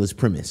ridiculous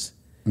premise.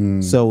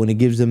 So when it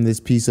gives them this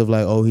piece of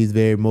like, oh, he's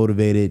very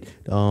motivated,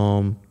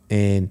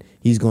 and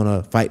he's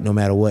gonna fight no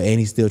matter what, and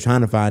he's still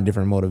trying to find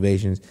different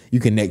motivations, you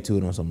connect to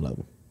it on some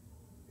level.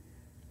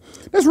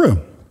 That's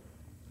real.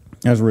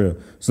 That's real.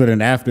 So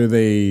then after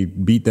they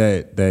beat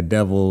that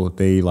devil,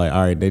 they like,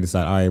 all right, they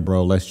decide, all right,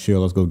 bro, let's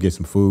chill, let's go get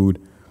some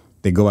food.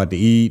 They go out to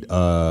eat.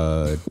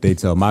 They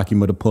tell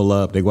Makima to pull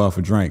up. They go out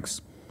for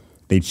drinks.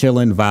 They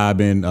chilling,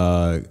 vibing.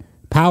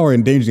 Power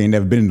and Denji ain't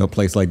never been in no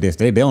place like this.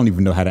 They don't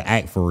even know how to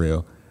act for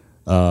real.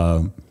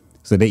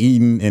 So they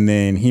eating, and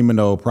then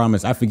Himeno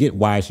promised. I forget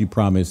why she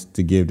promised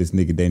to give this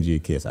nigga Denji a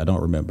kiss. I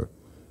don't remember.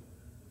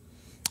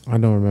 I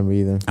don't remember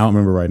either. I don't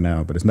remember right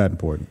now, but it's not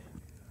important.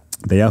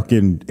 They out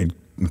getting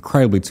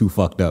incredibly too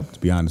fucked up, to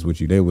be honest with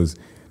you. They was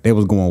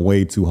going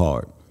way too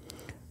hard.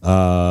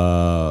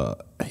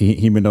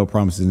 Himeno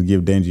promises to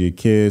give Denji a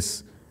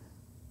kiss.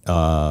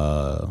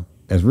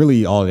 That's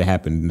really all that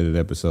happened in the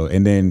episode.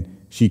 And then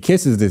she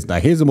kisses this.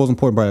 Like, here's the most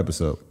important part of the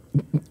episode.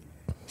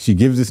 She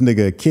gives this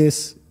nigga a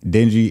kiss.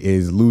 Denji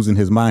is losing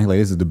his mind. He's like,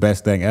 this is the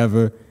best thing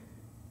ever.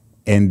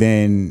 And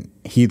then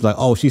he's like,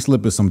 oh, she's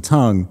slipping some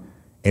tongue.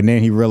 And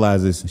then he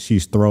realizes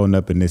she's throwing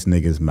up in this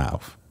nigga's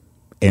mouth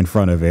in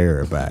front of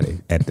everybody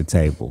at the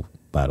table,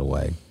 by the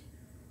way.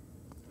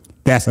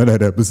 That's how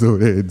that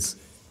episode ends.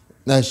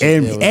 That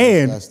shit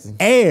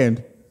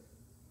And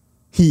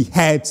he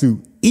had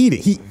to eat it.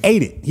 He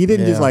ate it. He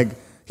didn't just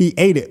he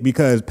ate it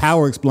because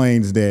Power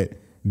explains that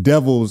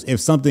devils, if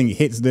something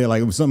hits their,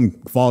 like if something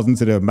falls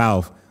into their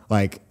mouth,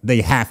 like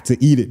they have to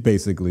eat it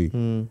basically.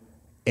 And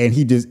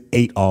he just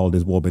ate all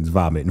this woman's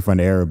vomit in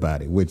front of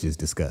everybody, which is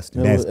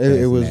disgusting. That's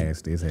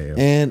nasty as hell.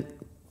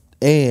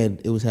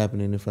 And it was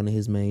happening in front of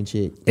his main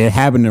chick. It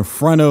happened in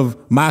front of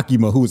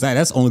Makima, who's like,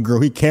 that's the only girl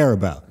he care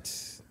about.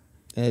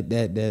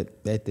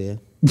 That there.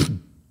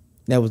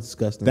 That was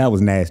disgusting. That was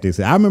nasty as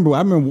hell. I remember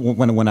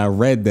when I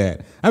read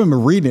that, I remember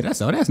reading it, I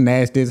said, oh, that's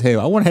nasty as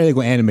hell. I wonder how they're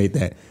going to animate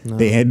that. No.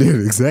 They did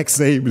the exact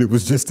same, but it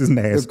was just as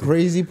nasty. The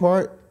crazy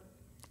part,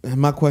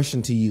 my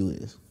question to you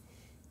is,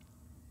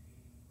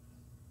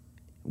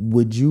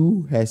 would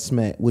you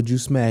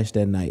smash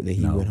that night that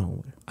he went home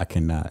with?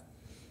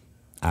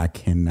 I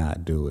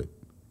cannot do it.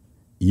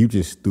 You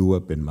just threw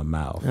up in my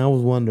mouth. I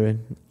was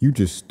wondering. You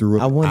just threw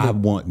up. I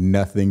want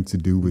nothing to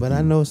do with it. But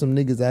I know some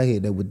niggas out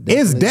here that would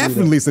It's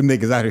definitely some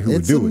niggas out here who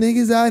would do it.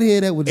 It's some niggas out here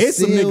that would It's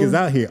some niggas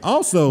out here.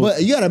 Also.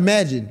 But you gotta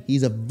imagine,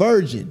 he's a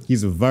virgin.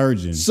 He's a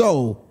virgin.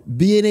 So,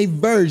 being a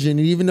virgin,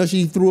 and even though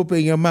she threw up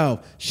in your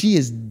mouth, she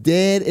is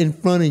dead in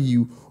front of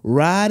you,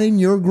 riding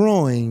your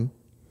groin,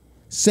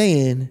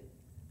 saying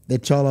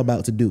that y'all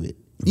about to do it.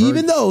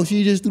 Even though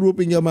she just threw up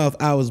in your mouth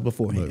hours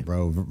beforehand. Look,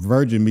 bro,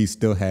 virgin me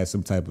still has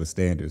some type of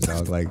standards.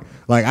 Dog. like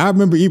I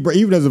remember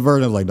even as a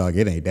virgin, I was like, dog,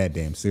 it ain't that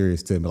damn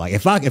serious to me. Like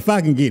if I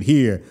can get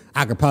here,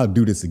 I could probably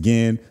do this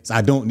again. So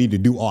I don't need to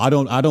do all. I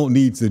don't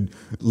need to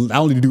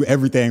do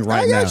everything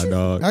right now,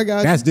 dog. I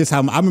got That's just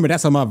how I remember.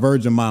 That's how my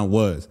virgin mind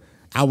was.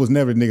 I was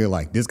never nigga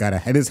like this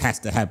has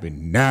to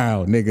happen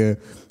now,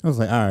 nigga. I was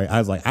like, all right. I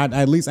was like,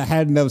 at least I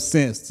had enough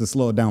sense to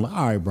slow it down. Like,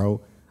 all right,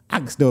 bro, I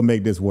can still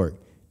make this work.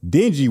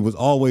 Denji was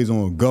always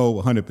on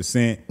go 100%.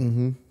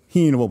 Mm-hmm. He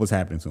didn't know what was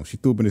happening to him. She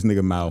threw up in this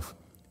nigga's mouth,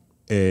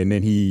 and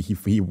then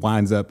he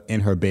winds up in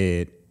her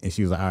bed, and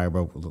she was like, all right,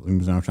 bro,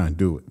 I'm trying to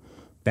do it.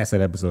 That's how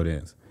that episode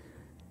ends.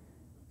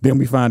 Then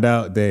we find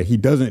out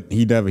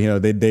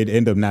that they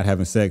end up not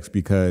having sex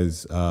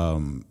because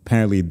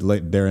apparently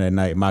during that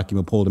night,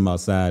 Makima pulled him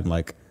outside and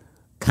like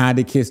kind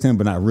of kissed him,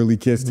 but not really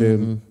kissed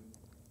him.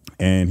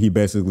 And he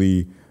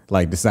basically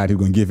like decided he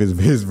was gonna give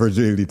his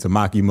virginity to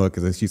Makima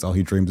because she's all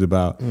he dreams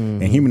about.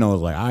 And Himeno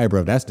was like, all right,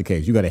 bro, if that's the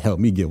case, you got to help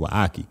me get with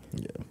Aki.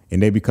 Yeah.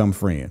 And they become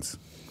friends.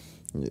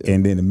 Yeah.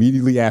 And then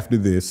immediately after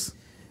this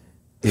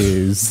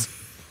is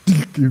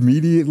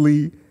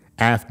immediately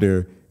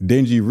after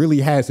Denji really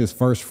has his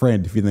first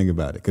friend, if you think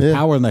about it. Because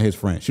Power is not his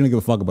friend. She don't give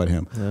a fuck about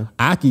him. Yeah.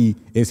 Aki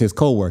is his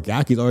co-worker.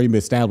 Aki's already been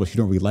established. She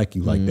don't really like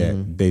you like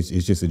that.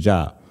 It's just a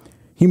job.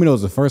 Himeno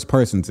is the first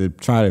person to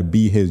try to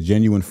be his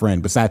genuine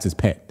friend, besides his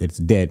pet that's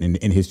dead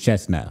in his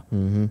chest now.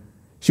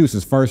 She was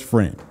his first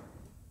friend.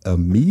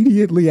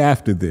 Immediately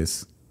after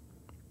this,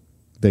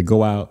 they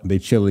go out, they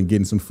chill and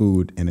getting some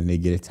food, and then they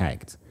get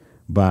attacked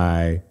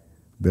by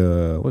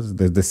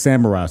the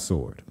samurai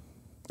sword.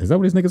 Is that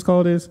what this nigga's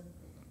called is?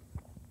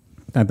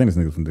 I think this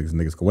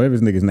nigga's called, whatever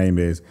this nigga's name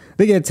is.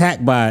 They get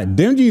attacked by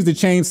Denji's the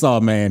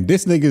chainsaw man.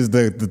 This nigga's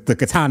the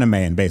katana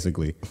man,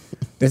 basically.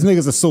 This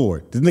nigga's a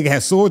sword. This nigga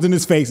has swords in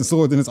his face and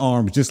swords in his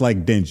arms, just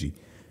like Denji.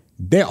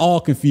 They're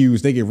all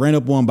confused. They get ran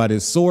up on by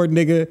this sword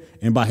nigga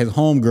and by his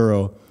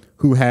homegirl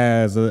who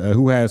has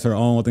her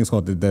own, I think it's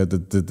called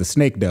the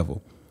snake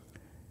devil.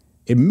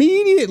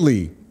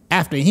 Immediately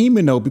after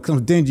Himeno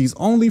becomes Denji's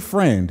only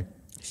friend,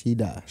 she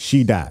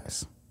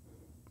dies.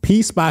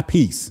 Piece by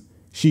piece,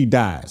 she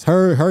dies.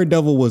 Her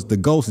devil was the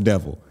ghost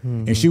devil,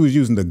 and she was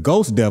using the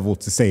ghost devil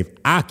to save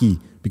Aki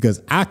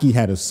because Aki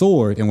had a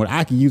sword, and when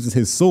Aki uses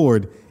his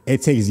sword,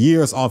 it takes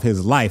years off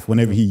his life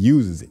whenever he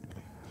uses it.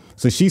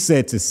 So she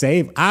said to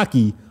save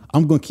Aki,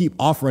 I'm going to keep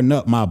offering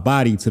up my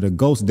body to the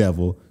ghost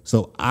devil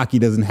so Aki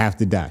doesn't have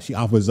to die. She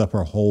offers up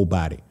her whole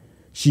body.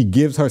 She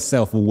gives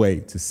herself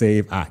away to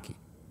save Aki.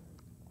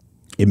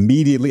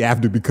 Immediately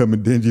after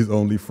becoming Denji's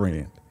only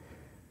friend.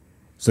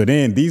 So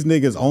then these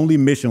niggas' only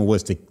mission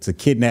was to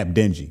kidnap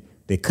Denji.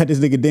 They cut this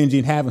nigga Denji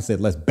in half and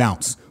said, let's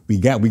bounce. We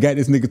got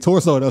this nigga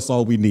torso, that's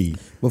all we need.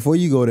 Before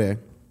you go there,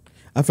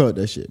 I felt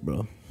that shit,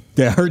 bro.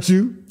 That hurt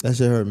you? That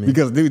shit hurt me.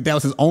 Because dude, that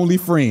was his only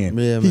friend.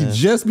 Yeah, he man.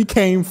 just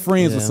became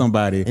friends with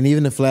somebody. And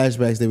even the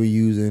flashbacks they were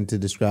using to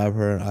describe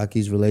her and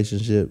Aki's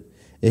relationship,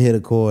 it hit a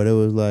chord. It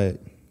was like,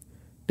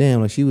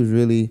 damn, like she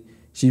really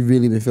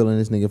been feeling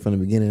this nigga from the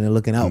beginning and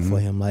looking out for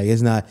him. Like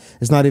it's not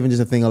even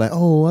just a thing of like,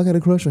 oh, I got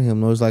a crush on him.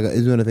 No, it's like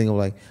it's been a thing of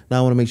like, no,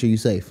 I want to make sure you're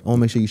safe. I want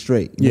to make sure you're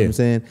straight. You know what I'm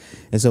saying?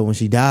 And so when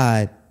she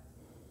died,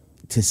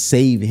 to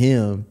save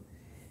him,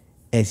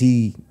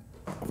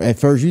 at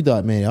first you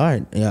thought, man, all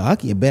right, yeah,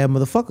 Aki a bad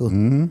motherfucker.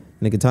 And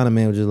the Katana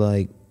Man was just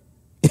like,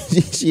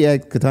 she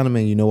asked Katana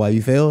Man, you know why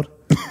you failed?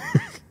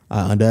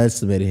 I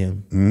underestimated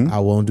him. I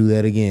won't do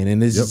that again.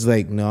 And it's just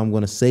like, no, I'm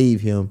going to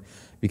save him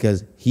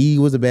because he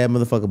was a bad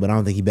motherfucker, but I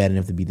don't think he bad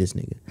enough to be this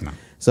nigga. No.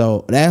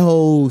 So that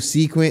whole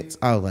sequence,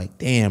 I was like,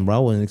 damn, bro, I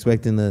wasn't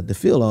expecting to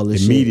feel all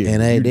this shit.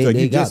 And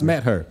they just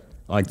met her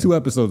like 2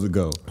 episodes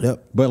ago.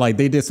 Yep. But like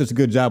they did such a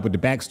good job with the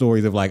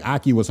backstories of like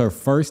Aki was her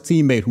first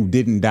teammate who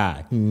didn't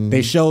die.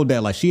 They showed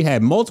that like she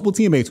had multiple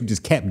teammates who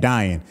just kept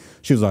dying.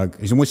 She was like,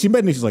 when she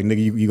met me, she's like,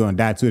 nigga, you gonna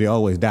die too? They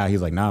always die.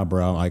 He's like, nah,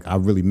 bro, like I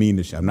really mean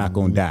this shit. I'm not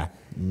gonna die.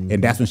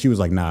 And that's when she was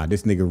like, nah,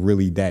 this nigga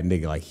really that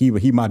nigga. Like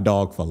he my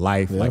dog for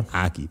life, like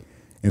Aki.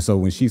 And so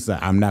when she said,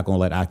 I'm not gonna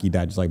let Aki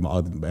die just like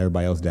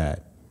everybody else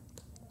died.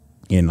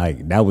 And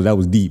like that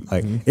was deep.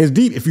 Like it's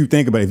deep if you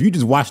think about it. If you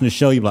just watching the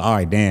show, you're like, all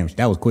right, damn,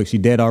 that was quick. She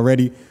dead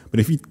already.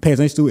 But if you pay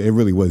attention to it, it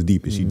really was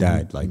deep. And she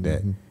died like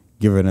that,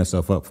 giving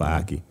herself up for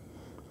Aki.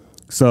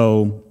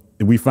 So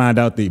we find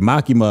out that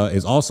Makima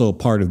is also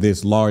part of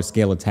this large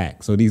scale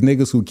attack. So these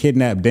niggas who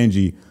kidnapped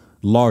Denji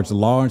launched a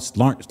large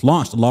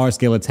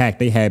scale attack.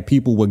 They had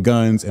people with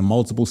guns in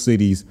multiple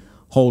cities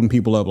holding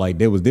people up. Like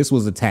this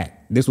was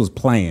attack. This was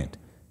planned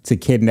to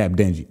kidnap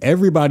Denji.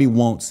 Everybody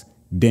wants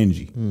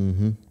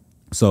Denji.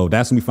 So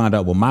that's when we find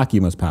out what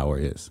Makima's power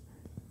is.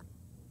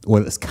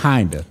 Well, it's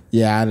kinda.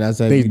 Yeah, that's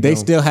they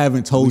still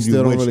haven't told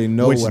you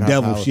which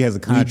devil she has a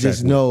contract with. We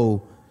just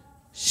know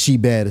she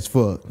bad as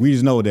fuck. We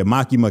just know that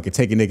Makima can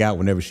take a nigga out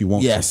whenever she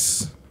wants.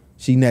 Yes,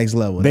 she next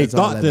level. They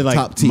thought that like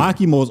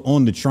Makima was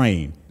on the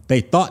train.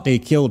 They thought they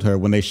killed her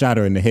when they shot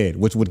her in the head,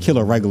 which would kill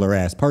a regular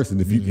ass person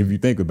if you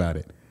think about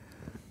it.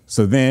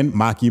 So then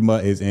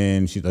Makima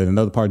she's in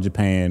another part of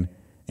Japan.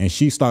 And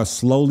she starts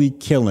slowly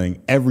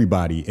killing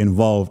everybody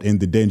involved in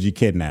the Denji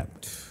kidnap.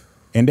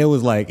 And there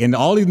was like, and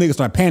all these niggas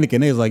start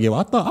panicking. They was like, yo,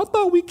 I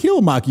thought we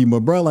killed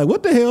Makima, bro. Like,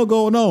 what the hell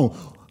going on?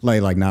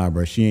 Like, nah,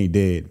 bro, she ain't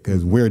dead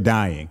because we're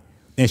dying.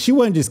 And she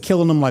wasn't just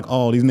killing them like,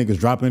 oh, these niggas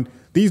dropping.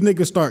 These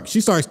niggas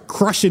she starts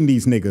crushing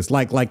these niggas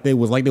like they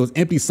was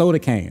empty soda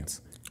cans.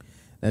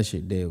 That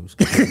shit there was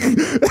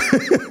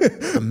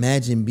crazy.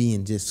 Imagine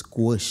being just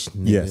squished,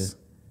 nigga. Yes.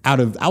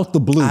 Out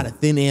the blue. Out of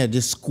thin air,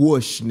 just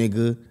squished,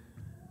 nigga.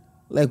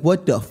 Like,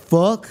 what the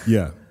fuck?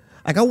 Yeah.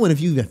 Like, I wonder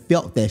if you even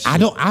felt that shit. I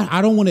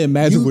don't want to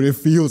imagine what it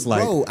feels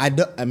like. Bro, I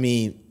don't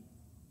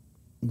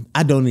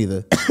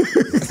either.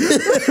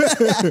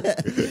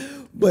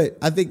 But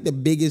I think the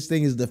biggest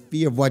thing is the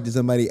fear of watching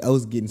somebody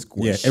else getting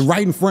squished. Yeah, and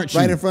right in front of you.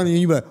 Right in front of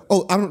you, you be like,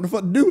 oh, I don't know what the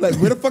fuck to do. Like,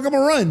 where the fuck am I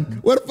run?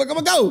 Where the fuck am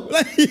I go?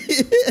 Like,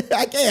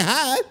 I can't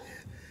hide.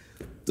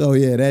 So,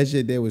 yeah, that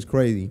shit there was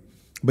crazy.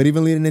 But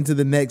even leading into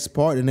the next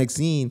part, the next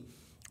scene,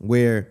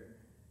 where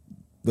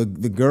the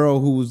girl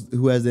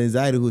who has the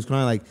anxiety, who's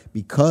crying, like,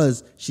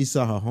 because she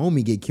saw her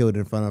homie get killed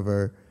in front of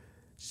her,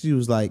 she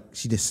was like,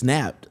 she just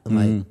snapped. I'm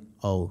like,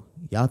 oh,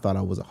 y'all thought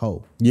I was a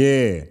hoe.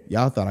 Yeah.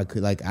 Y'all thought I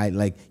could, y'all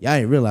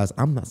didn't realize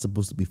I'm not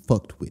supposed to be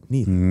fucked with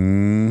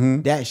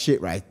neither. That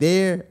shit right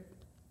there,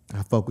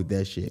 I fuck with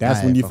that shit.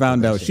 That's when you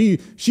found out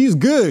she's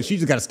good. She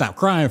just got to stop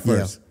crying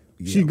first.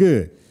 Yeah. She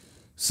good.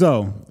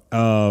 So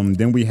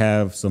then we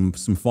have some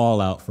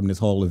fallout from this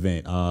whole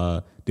event.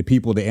 The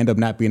people, they end up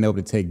not being able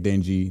to take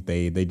Denji.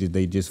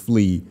 They just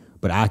flee.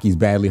 But Aki's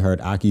badly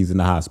hurt. Aki's in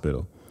the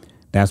hospital.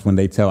 That's when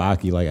they tell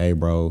Aki, like, hey,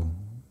 bro,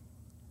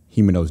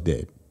 Himeno's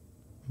dead.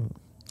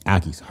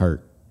 Aki's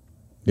hurt.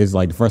 This is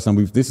like the first time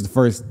this is the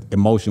first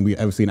emotion we've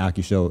ever seen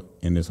Aki show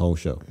in this whole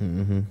show.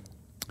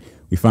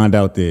 We find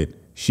out that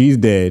she's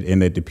dead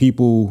and that the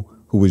people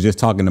who was just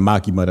talking to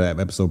Makima that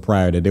episode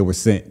prior, that they were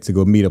sent to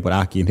go meet up with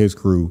Aki and his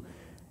crew.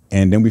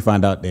 And then we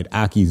find out that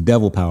Aki's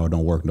devil power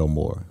don't work no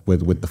more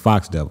with the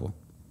Fox Devil.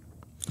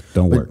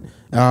 Don't work.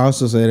 I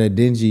also say that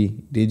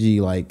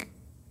Denji, like,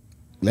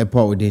 that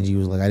part where Denji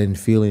was like, I didn't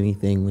feel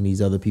anything when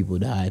these other people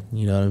died.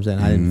 You know what I'm saying?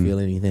 I didn't feel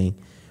anything.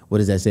 What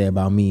does that say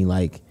about me?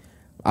 Like,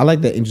 I like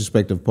that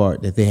introspective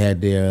part that they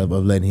had there of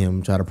letting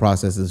him try to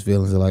process his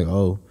feelings. Of like,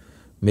 oh,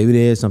 maybe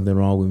there is something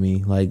wrong with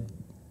me. Like,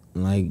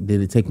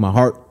 did it take my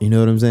heart? You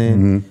know what I'm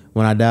saying?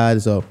 When I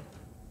died. So,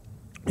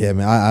 yeah,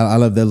 man, I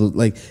love that.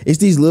 Like, it's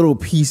these little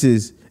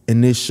pieces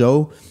in this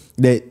show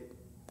that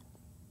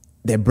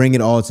that bring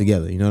it all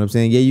together. You know what I'm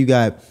saying? Yeah, you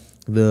got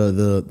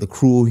the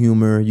cruel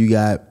humor, you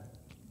got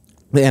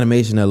the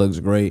animation that looks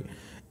great,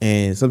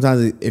 and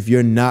sometimes if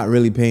you're not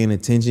really paying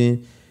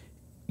attention,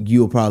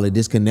 you'll probably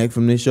disconnect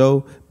from this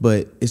show.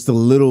 But it's the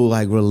little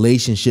like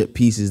relationship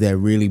pieces that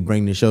really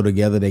bring the show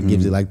together, that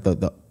gives it like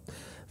the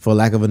for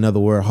lack of another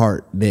word,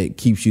 heart, that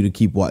keeps you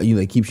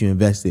that keeps you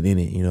invested in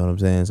it. You know what I'm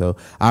saying? So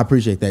I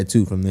appreciate that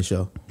too from this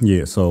show.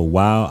 Yeah. So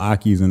while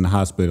Aki's in the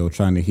hospital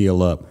trying to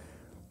heal up,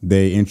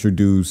 they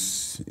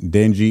introduce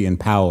Denji and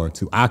Power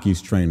to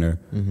Aki's trainer,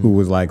 who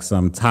was like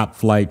some top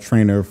flight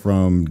trainer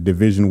from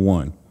Division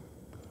 1.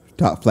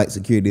 Top flight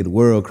security of the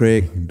world,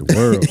 Craig. The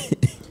world.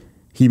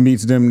 He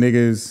meets them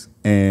niggas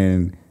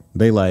and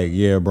they like,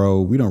 yeah,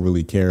 bro, we don't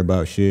really care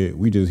about shit.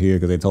 We just here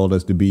because they told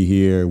us to be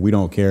here. We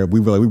don't care.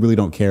 We really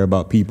don't care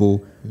about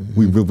people.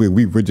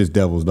 We're just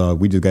devils, dog.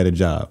 We just got a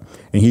job.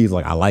 And he's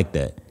like, I like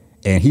that.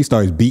 And he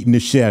starts beating the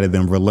shit out of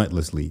them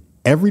relentlessly.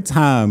 Every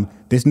time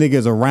this nigga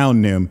is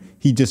around them,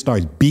 he just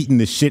starts beating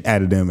the shit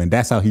out of them, and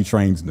that's how he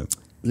trains them.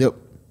 Yep.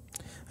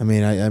 I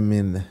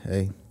mean,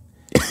 hey.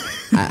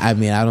 I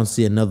don't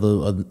see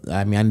another.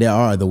 There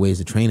are other ways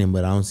to train him,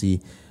 but I don't see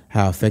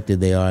how effective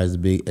they are as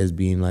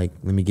being like,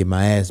 let me get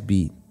my ass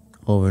beat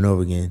over and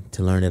over again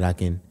to learn that I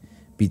can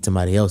beat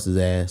somebody else's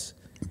ass.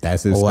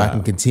 That's his Or style. I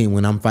can continue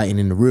when I'm fighting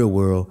in the real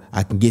world.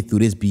 I can get through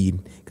this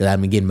beating because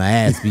I've been getting my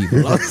ass beat.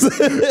 That's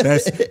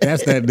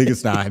that nigga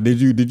style.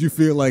 Did you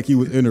feel like he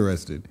was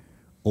interested,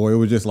 or it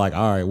was just like,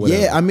 all right, whatever?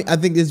 Yeah, I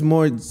think it's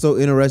more so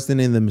interesting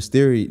in the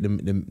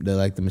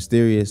the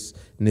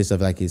mysteriousness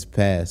of like his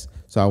past.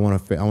 So I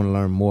want to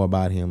learn more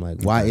about him.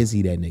 Like, why is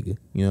he that nigga?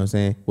 You know what I'm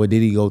saying? What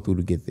did he go through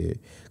to get there?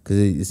 Because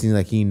it seems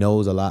like he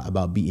knows a lot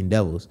about beating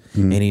devils,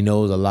 and he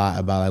knows a lot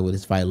about like what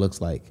his fight looks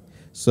like.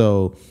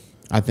 So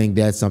I think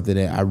that's something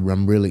that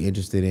I'm really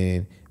interested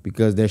in,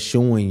 because they're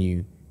showing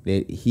you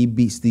that he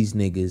beats these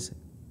niggas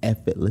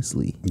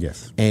effortlessly.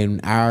 Yes. And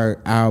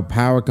our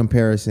power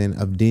comparison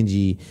of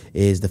Denji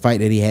is the fight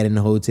that he had in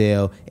the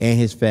hotel and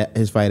his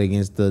fight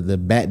against the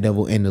Bat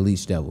Devil and the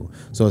Leech Devil.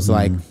 So it's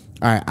like,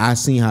 all right, I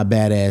seen how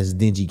badass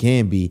Denji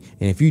can be,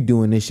 and if you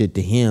doing this shit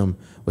to him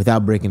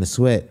without breaking a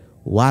sweat,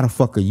 why the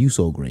fuck are you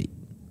so great?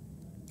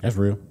 That's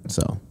real.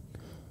 So,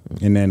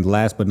 and then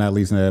last but not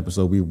least in that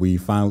episode,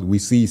 we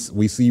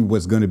see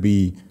what's going to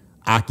be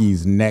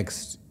Aki's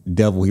next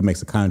devil he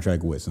makes a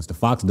contract with. Since the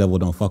Fox Devil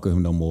don't fuck with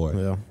him no more,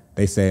 yeah.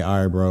 They say,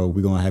 all right, bro,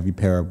 we're going to have you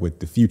pair up with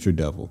the Future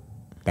Devil.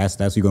 That's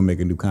who you're going to make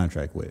a new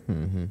contract with.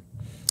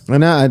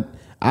 And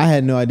I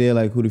had no idea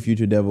like who the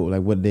Future Devil,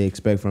 like what they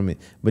expect from it.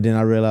 But then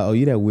I realized, oh,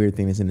 you that weird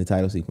thing that's in the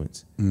title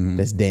sequence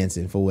that's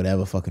dancing for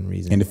whatever fucking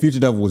reason. And the Future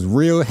Devil was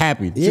real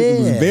happy. Yeah. It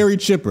was very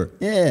chipper.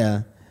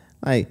 Yeah.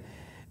 Like,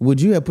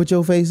 would you have put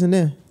your face in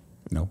there?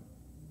 No.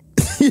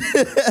 You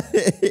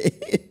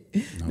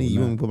want me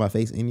to put my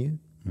face in you?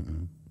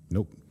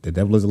 Nope. The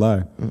devil is a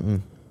liar.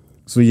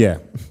 So yeah,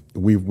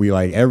 we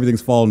like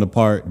everything's falling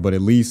apart, but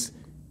at least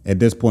at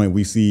this point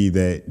we see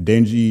that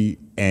Denji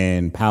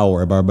and Power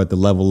are about to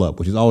level up,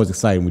 which is always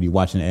exciting when you're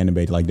watching an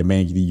anime. Like your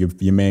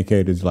main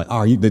characters like,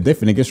 oh, they're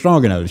finna get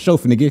stronger now. The show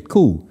finna get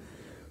cool.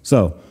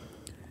 So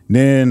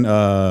then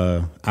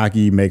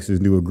Aki makes his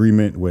new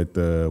agreement with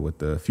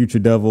the Future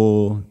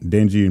Devil.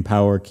 Denji and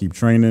Power keep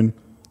training,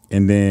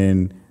 and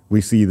then we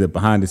see that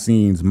behind the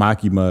scenes,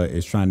 Makima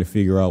is trying to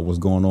figure out what's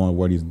going on,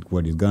 where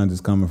these guns is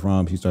coming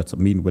from. She starts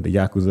meeting with the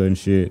Yakuza and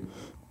shit.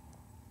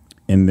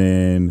 And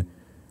then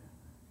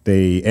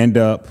they end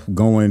up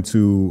going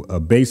to a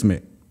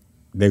basement.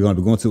 They're going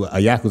to go into a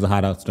Yakuza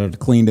hideout, start to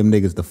clean them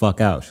niggas the fuck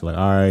out. She's like,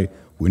 all right,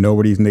 we know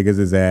where these niggas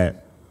is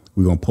at.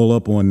 We're going to pull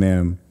up on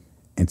them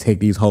and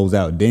take these hoes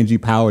out.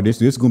 Denji, Power, this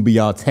is going to be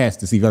y'all test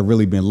to see if y'all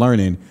really been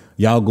learning.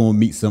 Y'all going to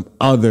meet some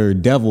other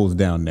devils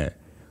down there.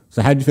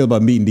 So how'd you feel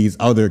about meeting these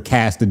other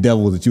cast of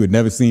devils that you had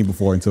never seen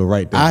before until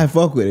right there? I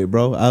fuck with it,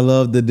 bro. I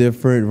love the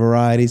different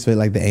varieties. So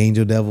like the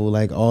Angel Devil,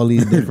 like all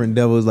these different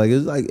devils. Like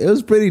it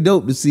was pretty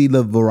dope to see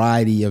the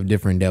variety of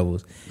different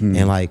devils,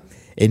 and like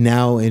it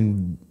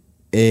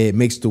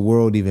makes the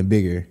world even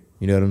bigger.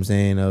 You know what I'm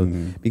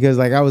saying? Because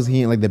like I was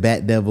hearing like the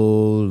Bat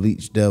Devil,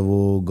 Leech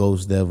Devil,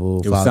 Ghost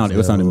Devil. It was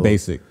sounding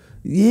basic.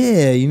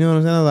 Yeah, you know what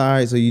I'm saying? I was like, all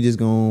right, so you just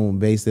gonna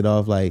base it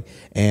off like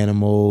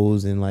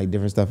animals and like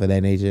different stuff of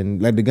that nature.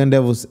 And like the Gun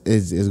Devils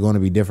is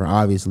gonna be different,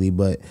 obviously,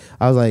 but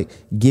I was like,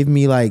 give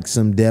me like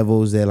some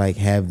devils that like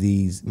have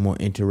these more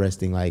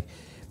interesting like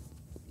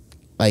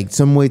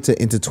some way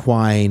to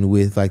intertwine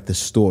with like the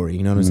story,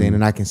 you know what I'm saying?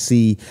 And I can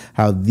see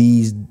how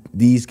these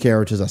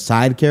characters are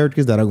side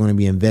characters that are going to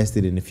be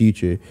invested in the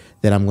future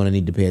that I'm going to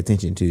need to pay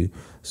attention to.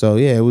 So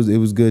yeah, it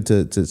was good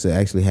to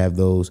actually have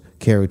those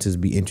characters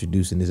be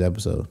introduced in this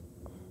episode.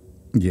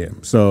 Yeah.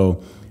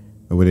 So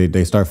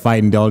they start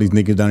fighting all these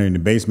niggas down there in the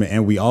basement,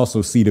 and we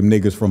also see them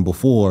niggas from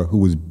before who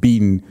was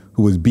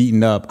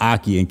beating up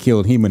Aki and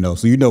killed Himeno.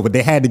 So you know, but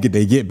they had to get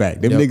their get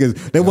back. Them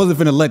niggas, they wasn't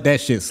finna let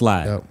that shit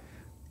slide. Yep.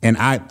 And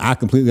I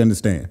completely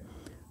understand.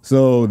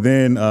 So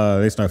then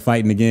they start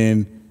fighting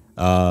again.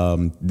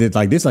 This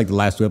the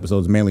last two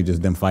episodes, mainly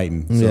just them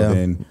fighting. So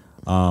then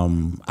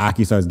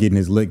Aki starts getting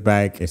his lick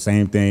back. The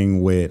same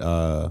thing with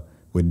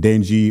with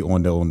Denji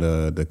on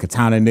the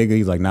katana nigga.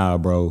 He's like, nah,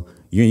 bro,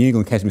 you ain't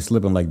gonna catch me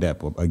slipping like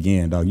that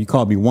again, dog. You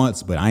caught me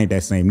once, but I ain't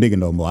that same nigga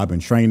no more. I've been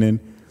training.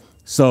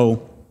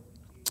 So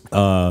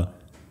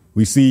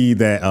we see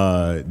that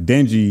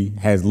Denji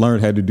has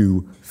learned how to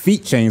do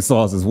feet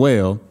chainsaws as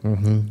well.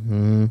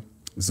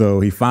 So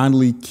he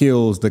finally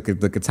kills the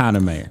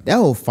katana man. That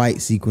whole fight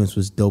sequence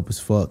was dope as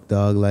fuck,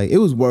 dog. Like, it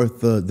was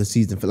worth the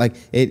season. Like,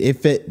 it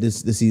fit the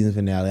season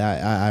finale.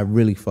 I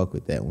really fuck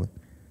with that one.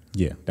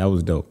 Yeah, that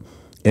was dope.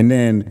 And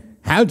then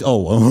here's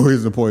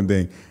the important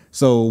thing.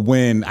 So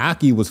when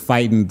Aki was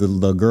fighting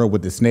the girl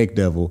with the snake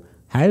devil,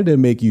 how did it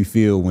make you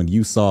feel when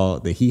you saw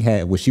that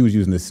she was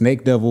using the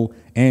snake devil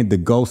and the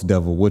ghost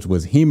devil, which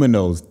was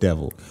Himeno's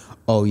devil?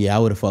 Oh yeah, I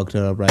would have fucked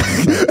her up right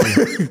now.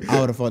 I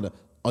would have fucked up.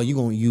 Oh, you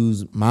gonna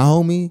use my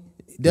homie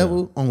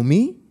devil on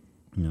me?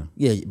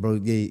 Yeah, bro.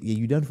 Yeah,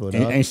 you done for it.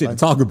 Ain't shit to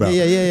talk about.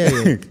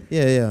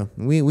 Yeah.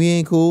 We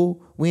ain't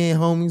cool. We ain't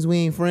homies. We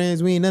ain't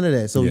friends. We ain't none of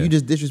that. So you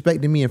just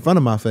disrespected me in front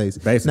of my face.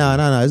 Basically.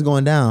 No. It's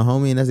going down,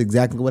 homie, and that's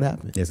exactly what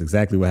happened. That's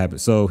exactly what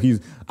happened. So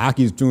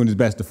Aki's doing his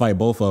best to fight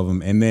both of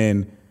them, and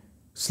then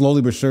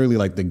slowly but surely,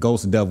 like, the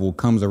ghost devil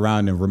comes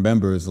around and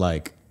remembers,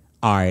 like,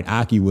 all right,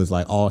 Aki was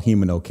like all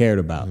Himeno cared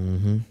about,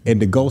 and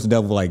the ghost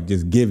devil like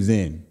just gives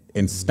in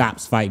and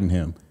stops fighting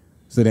him.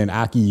 So then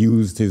Aki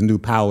used his new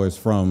powers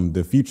from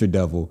the future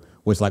devil,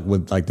 which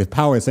the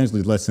power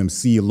essentially lets him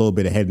see a little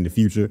bit ahead in the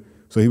future.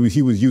 So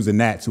he was using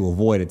that to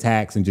avoid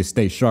attacks and just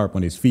stay sharp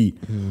on his feet.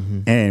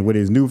 And with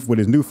his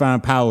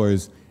newfound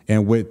powers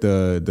and with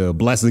the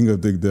blessing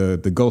of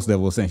the ghost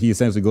devil, he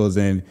essentially goes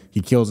in,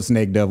 he kills the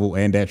snake devil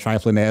and that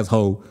trifling ass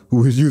hoe who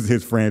was using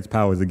his friend's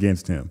powers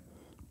against him.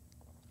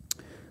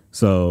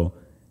 So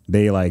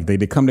they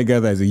come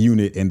together as a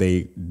unit and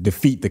they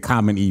defeat the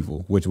common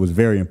evil, which was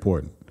very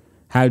important.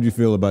 How did you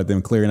feel about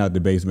them clearing out the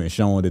basement and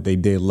showing that they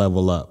did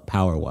level up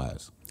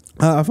power-wise?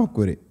 I fuck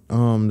with it.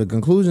 The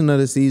conclusion of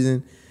the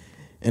season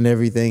and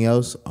everything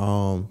else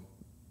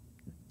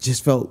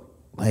just felt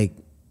like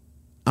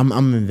I'm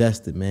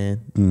invested,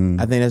 man.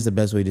 I think that's the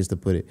best way just to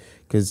put it.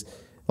 Because,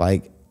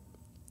 like,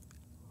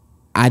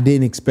 I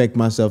didn't expect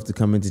myself to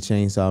come into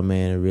Chainsaw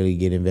Man and really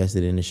get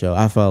invested in the show.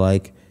 I felt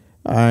like,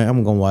 all right,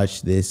 I'm going to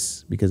watch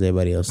this because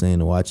everybody else saying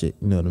to watch it.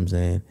 You know what I'm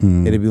saying?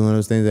 It'd be one of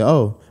those things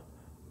that,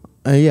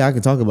 yeah, I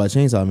can talk about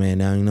Chainsaw Man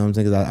now. You know what I'm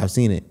saying? Because I've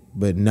seen it.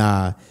 But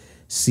nah,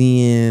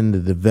 seeing the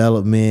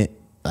development,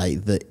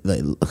 like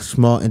the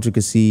small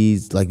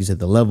intricacies, like you said,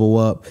 the level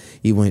up.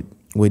 He went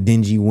with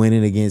Denji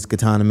winning against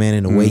Katana Man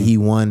and the way he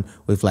won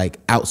with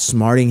like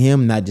outsmarting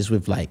him, not just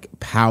with like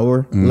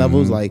power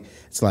levels. Like,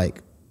 it's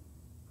like,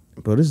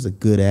 bro, this is a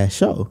good ass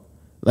show.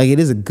 Like, it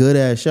is a good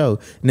ass show.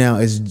 Now,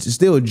 it's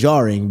still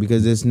jarring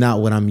because it's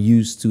not what I'm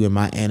used to in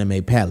my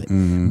anime palette.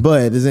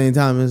 But at the same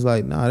time, it's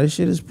like, nah, this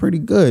shit is pretty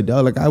good,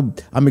 dog. Like,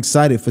 I'm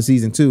excited for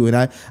season 2.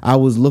 And I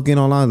was looking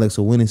online, like,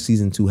 so when is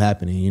season 2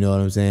 happening? You know what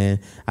I'm saying?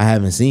 I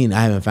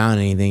haven't found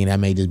anything, and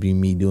that may just be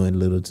me doing a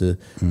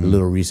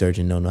little research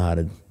and don't know how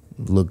to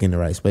look in the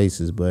right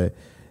spaces. But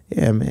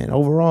yeah, man,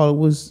 overall, it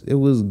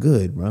was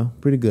good, bro.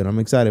 Pretty good. I'm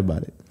excited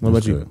about it. What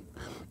about you?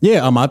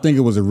 Yeah, I think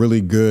it was a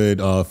really good,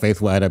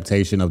 faithful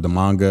adaptation of the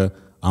manga.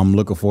 I'm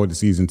looking forward to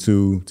season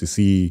 2 to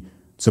see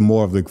some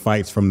more of the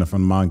fights from the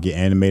manga get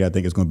animated. I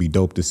think it's going to be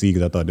dope to see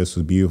because I thought this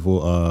was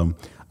beautiful. I'm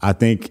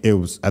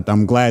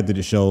glad that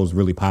the show is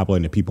really popular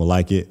and that people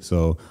like it.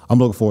 So I'm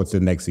looking forward to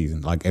the next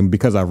season. Like, and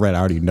because I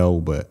already know,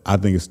 but I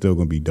think it's still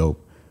going to be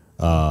dope.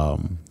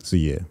 So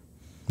yeah.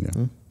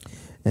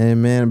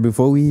 And man,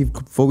 before we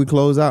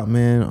close out,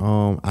 man,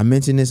 I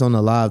mentioned this on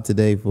the live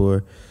today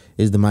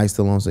is the mic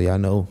still on? So y'all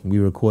know we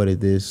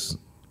recorded this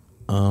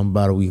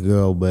about a week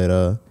ago.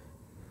 But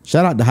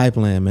shout out to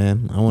Hypeland,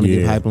 man. I want to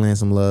give Hypeland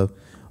some love.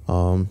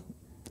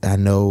 I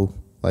know,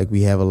 like,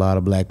 we have a lot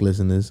of black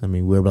listeners. I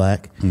mean, we're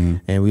black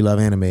and we love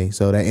anime.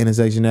 So that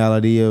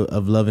intersectionality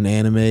of loving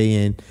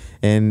anime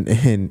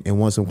and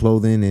want some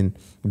clothing and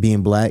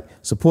being black,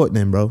 support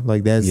them, bro.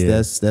 Like,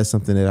 that's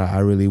something that I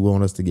really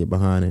want us to get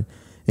behind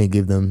and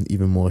give them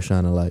even more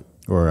shine of light.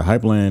 Or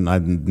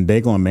Hypeland,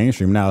 they going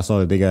mainstream now. I saw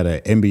that they got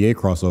an NBA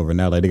crossover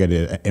now. Like, they got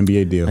an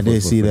NBA deal. I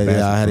did see that.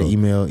 Yeah, I had an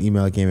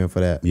email came in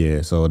for that.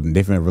 Yeah, so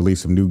they finna release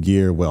some new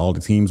gear with all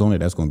the teams on it.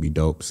 That's going to be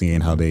dope.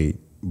 Seeing how they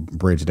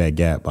bridge that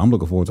gap. But I'm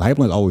looking forward to.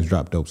 Hypeland always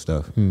drop dope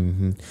stuff.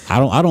 I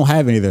don't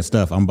have any of that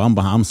stuff.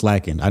 I'm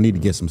slacking. I need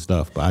to get some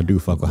stuff, but I do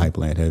fuck with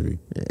Hypeland heavy.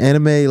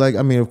 Anime, like,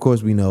 I mean, of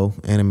course we know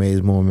anime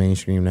is more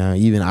mainstream now.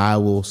 Even I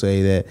will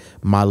say that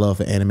my love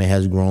for anime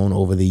has grown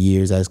over the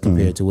years as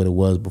compared to what it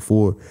was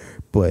before.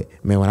 But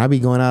man, when I be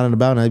going out and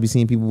about and I be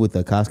seeing people with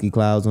the Akatsuki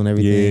clouds on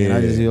everything, and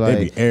I just feel like,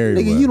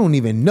 nigga, you don't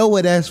even know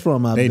where that's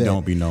from. They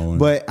don't be knowing.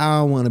 But I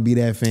don't want to be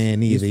that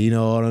fan either. You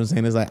know what I'm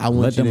saying? It's like, I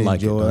want you to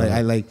enjoy.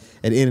 I like,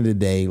 at the end of the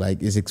day,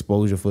 like, it's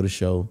exposure for the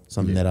show,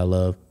 something that I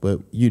love.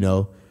 But you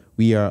know,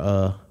 we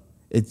are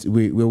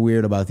we're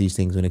weird about these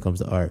things when it comes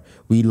to art.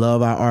 We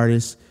love our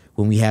artists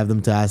when we have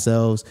them to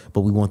ourselves,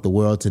 but we want the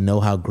world to know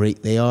how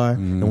great they are.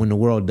 And when the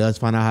world does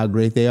find out how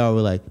great they are,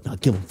 we're like, no,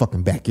 give them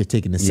fucking back. You're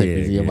taking the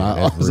second.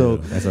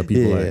 That's how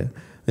people are.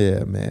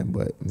 Yeah, man.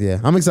 But yeah,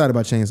 I'm excited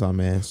about Chainsaw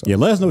Man. So. Yeah,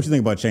 let us know what you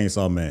think about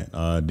Chainsaw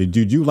Man.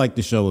 Did you like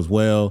the show as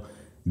well?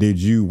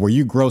 Were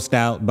you grossed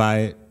out by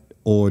it,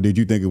 or did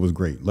you think it was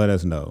great? Let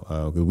us know,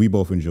 because we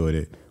both enjoyed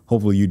it.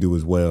 Hopefully you do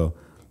as well.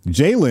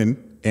 Jalen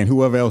and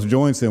whoever else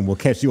joins him will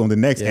catch you on the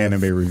next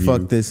anime review.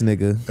 Fuck this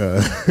nigga.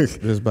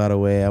 Just by the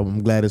way,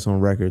 I'm glad it's on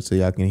record so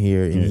y'all can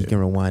hear it and he can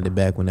rewind it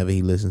back whenever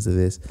he listens to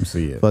this.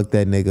 Fuck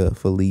that nigga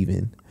for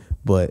leaving.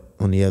 But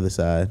on the other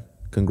side,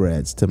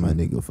 congrats to my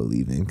nigga for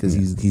leaving because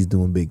he's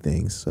doing big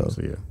things. So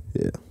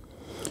yeah.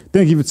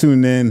 Thank you for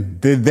tuning in.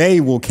 They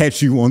will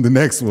catch you on the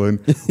next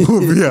one.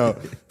 We'll be out.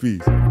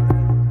 Peace.